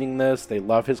like reading this. They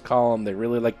love his column. They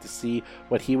really like to see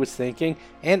what he was thinking.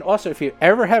 And also, if you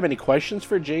ever have any questions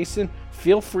for Jason,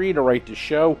 feel free to write the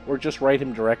show or just write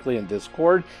him directly in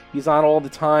Discord. He's on all the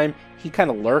time. He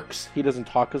kind of lurks. He doesn't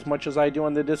talk as much as I do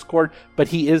on the Discord, but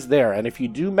he is there. And if you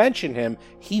do mention him,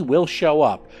 he will show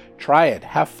up. Try it.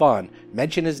 Have fun.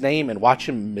 Mention his name and watch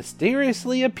him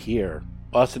mysteriously appear.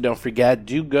 Also, don't forget,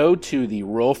 do go to the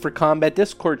Roll for Combat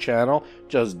Discord channel,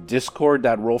 just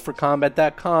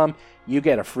discord.rollforcombat.com. You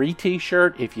get a free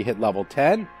t-shirt if you hit level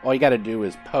 10. All you got to do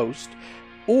is post.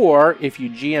 Or if you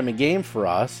GM a game for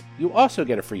us, you also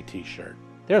get a free t-shirt.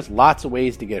 There's lots of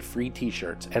ways to get free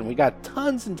t-shirts, and we got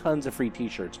tons and tons of free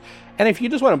t-shirts. And if you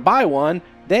just want to buy one,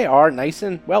 they are nice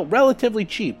and, well, relatively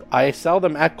cheap. I sell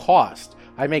them at cost.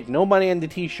 I make no money on the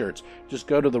t-shirts. Just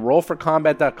go to the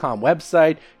rollforcombat.com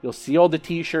website. You'll see all the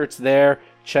t-shirts there.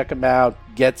 Check them out.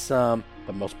 Get some.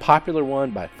 The most popular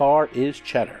one by far is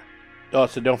Cheddar.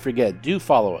 Also, don't forget, do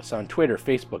follow us on Twitter,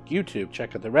 Facebook, YouTube.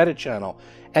 Check out the Reddit channel.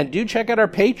 And do check out our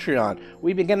Patreon.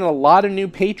 We've been getting a lot of new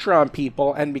Patreon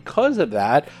people, and because of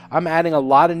that, I'm adding a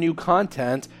lot of new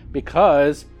content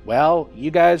because, well,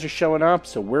 you guys are showing up,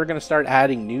 so we're going to start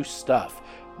adding new stuff.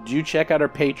 Do check out our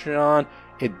Patreon.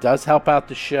 It does help out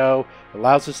the show,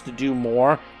 allows us to do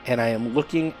more, and I am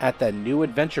looking at that new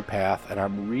adventure path, and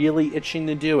I'm really itching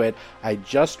to do it. I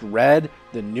just read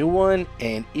the new one,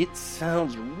 and it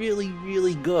sounds really,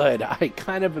 really good. I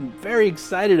kind of am very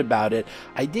excited about it.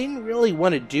 I didn't really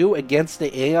want to do Against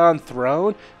the Aeon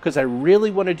Throne, because I really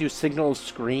want to do Signal of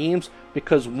Screams,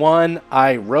 because one,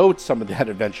 I wrote some of that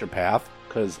adventure path,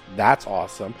 because that's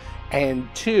awesome, and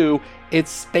two, it's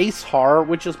space horror,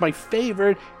 which is my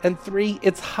favorite, and 3,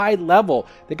 it's high level.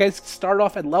 The guys start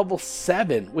off at level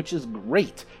 7, which is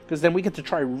great, because then we get to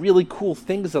try really cool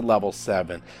things at level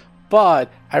 7.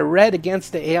 But I read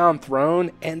Against the Aeon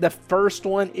Throne, and the first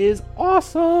one is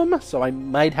awesome, so I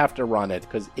might have to run it,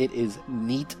 because it is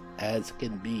neat as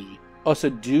can be.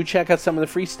 Also, do check out some of the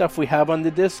free stuff we have on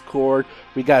the Discord.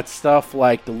 We got stuff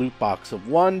like the Loot Box of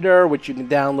Wonder, which you can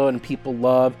download and people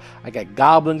love. I got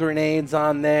Goblin Grenades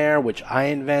on there, which I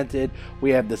invented. We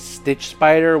have the Stitch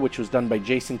Spider, which was done by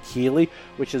Jason Keeley,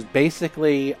 which is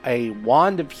basically a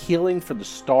wand of healing for the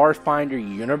Starfinder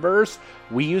universe.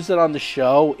 We use it on the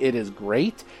show. It is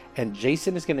great. And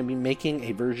Jason is going to be making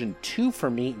a version 2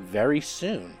 for me very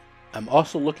soon. I'm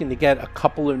also looking to get a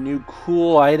couple of new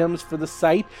cool items for the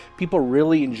site. People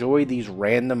really enjoy these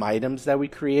random items that we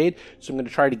create, so I'm going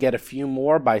to try to get a few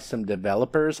more by some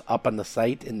developers up on the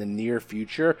site in the near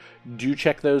future. Do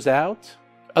check those out.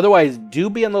 Otherwise, do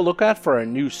be on the lookout for a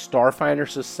new Starfinder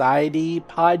Society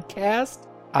podcast.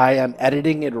 I am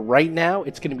editing it right now.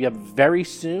 It's going to be up very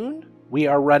soon. We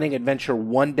are running Adventure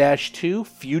 1-2,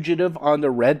 Fugitive on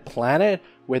the Red Planet,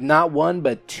 with not one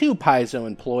but 2 Paizo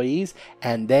employees,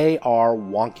 and they are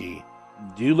wonky.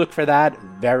 Do look for that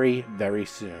very, very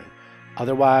soon.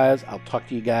 Otherwise, I'll talk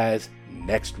to you guys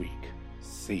next week.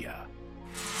 See ya.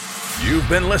 You've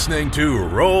been listening to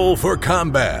Roll for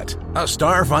Combat, a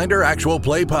Starfinder actual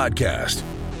play podcast.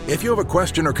 If you have a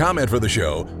question or comment for the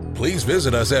show, please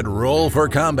visit us at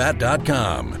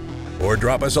rollforcombat.com or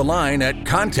drop us a line at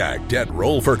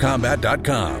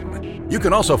contact@rollforcombat.com. You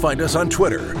can also find us on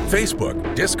Twitter,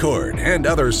 Facebook, Discord, and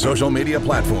other social media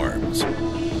platforms.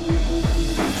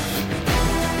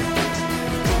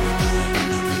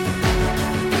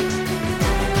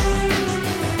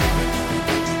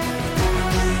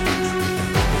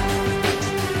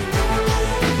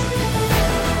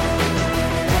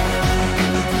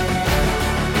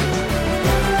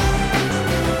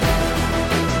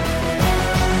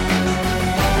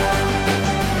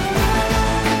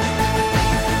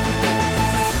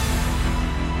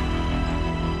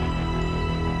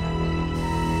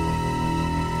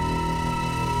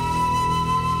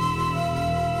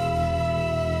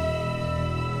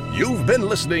 You've been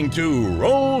listening to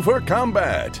Roll for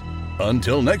Combat.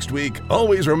 Until next week,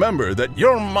 always remember that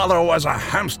your mother was a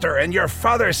hamster and your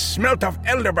father smelt of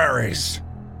elderberries.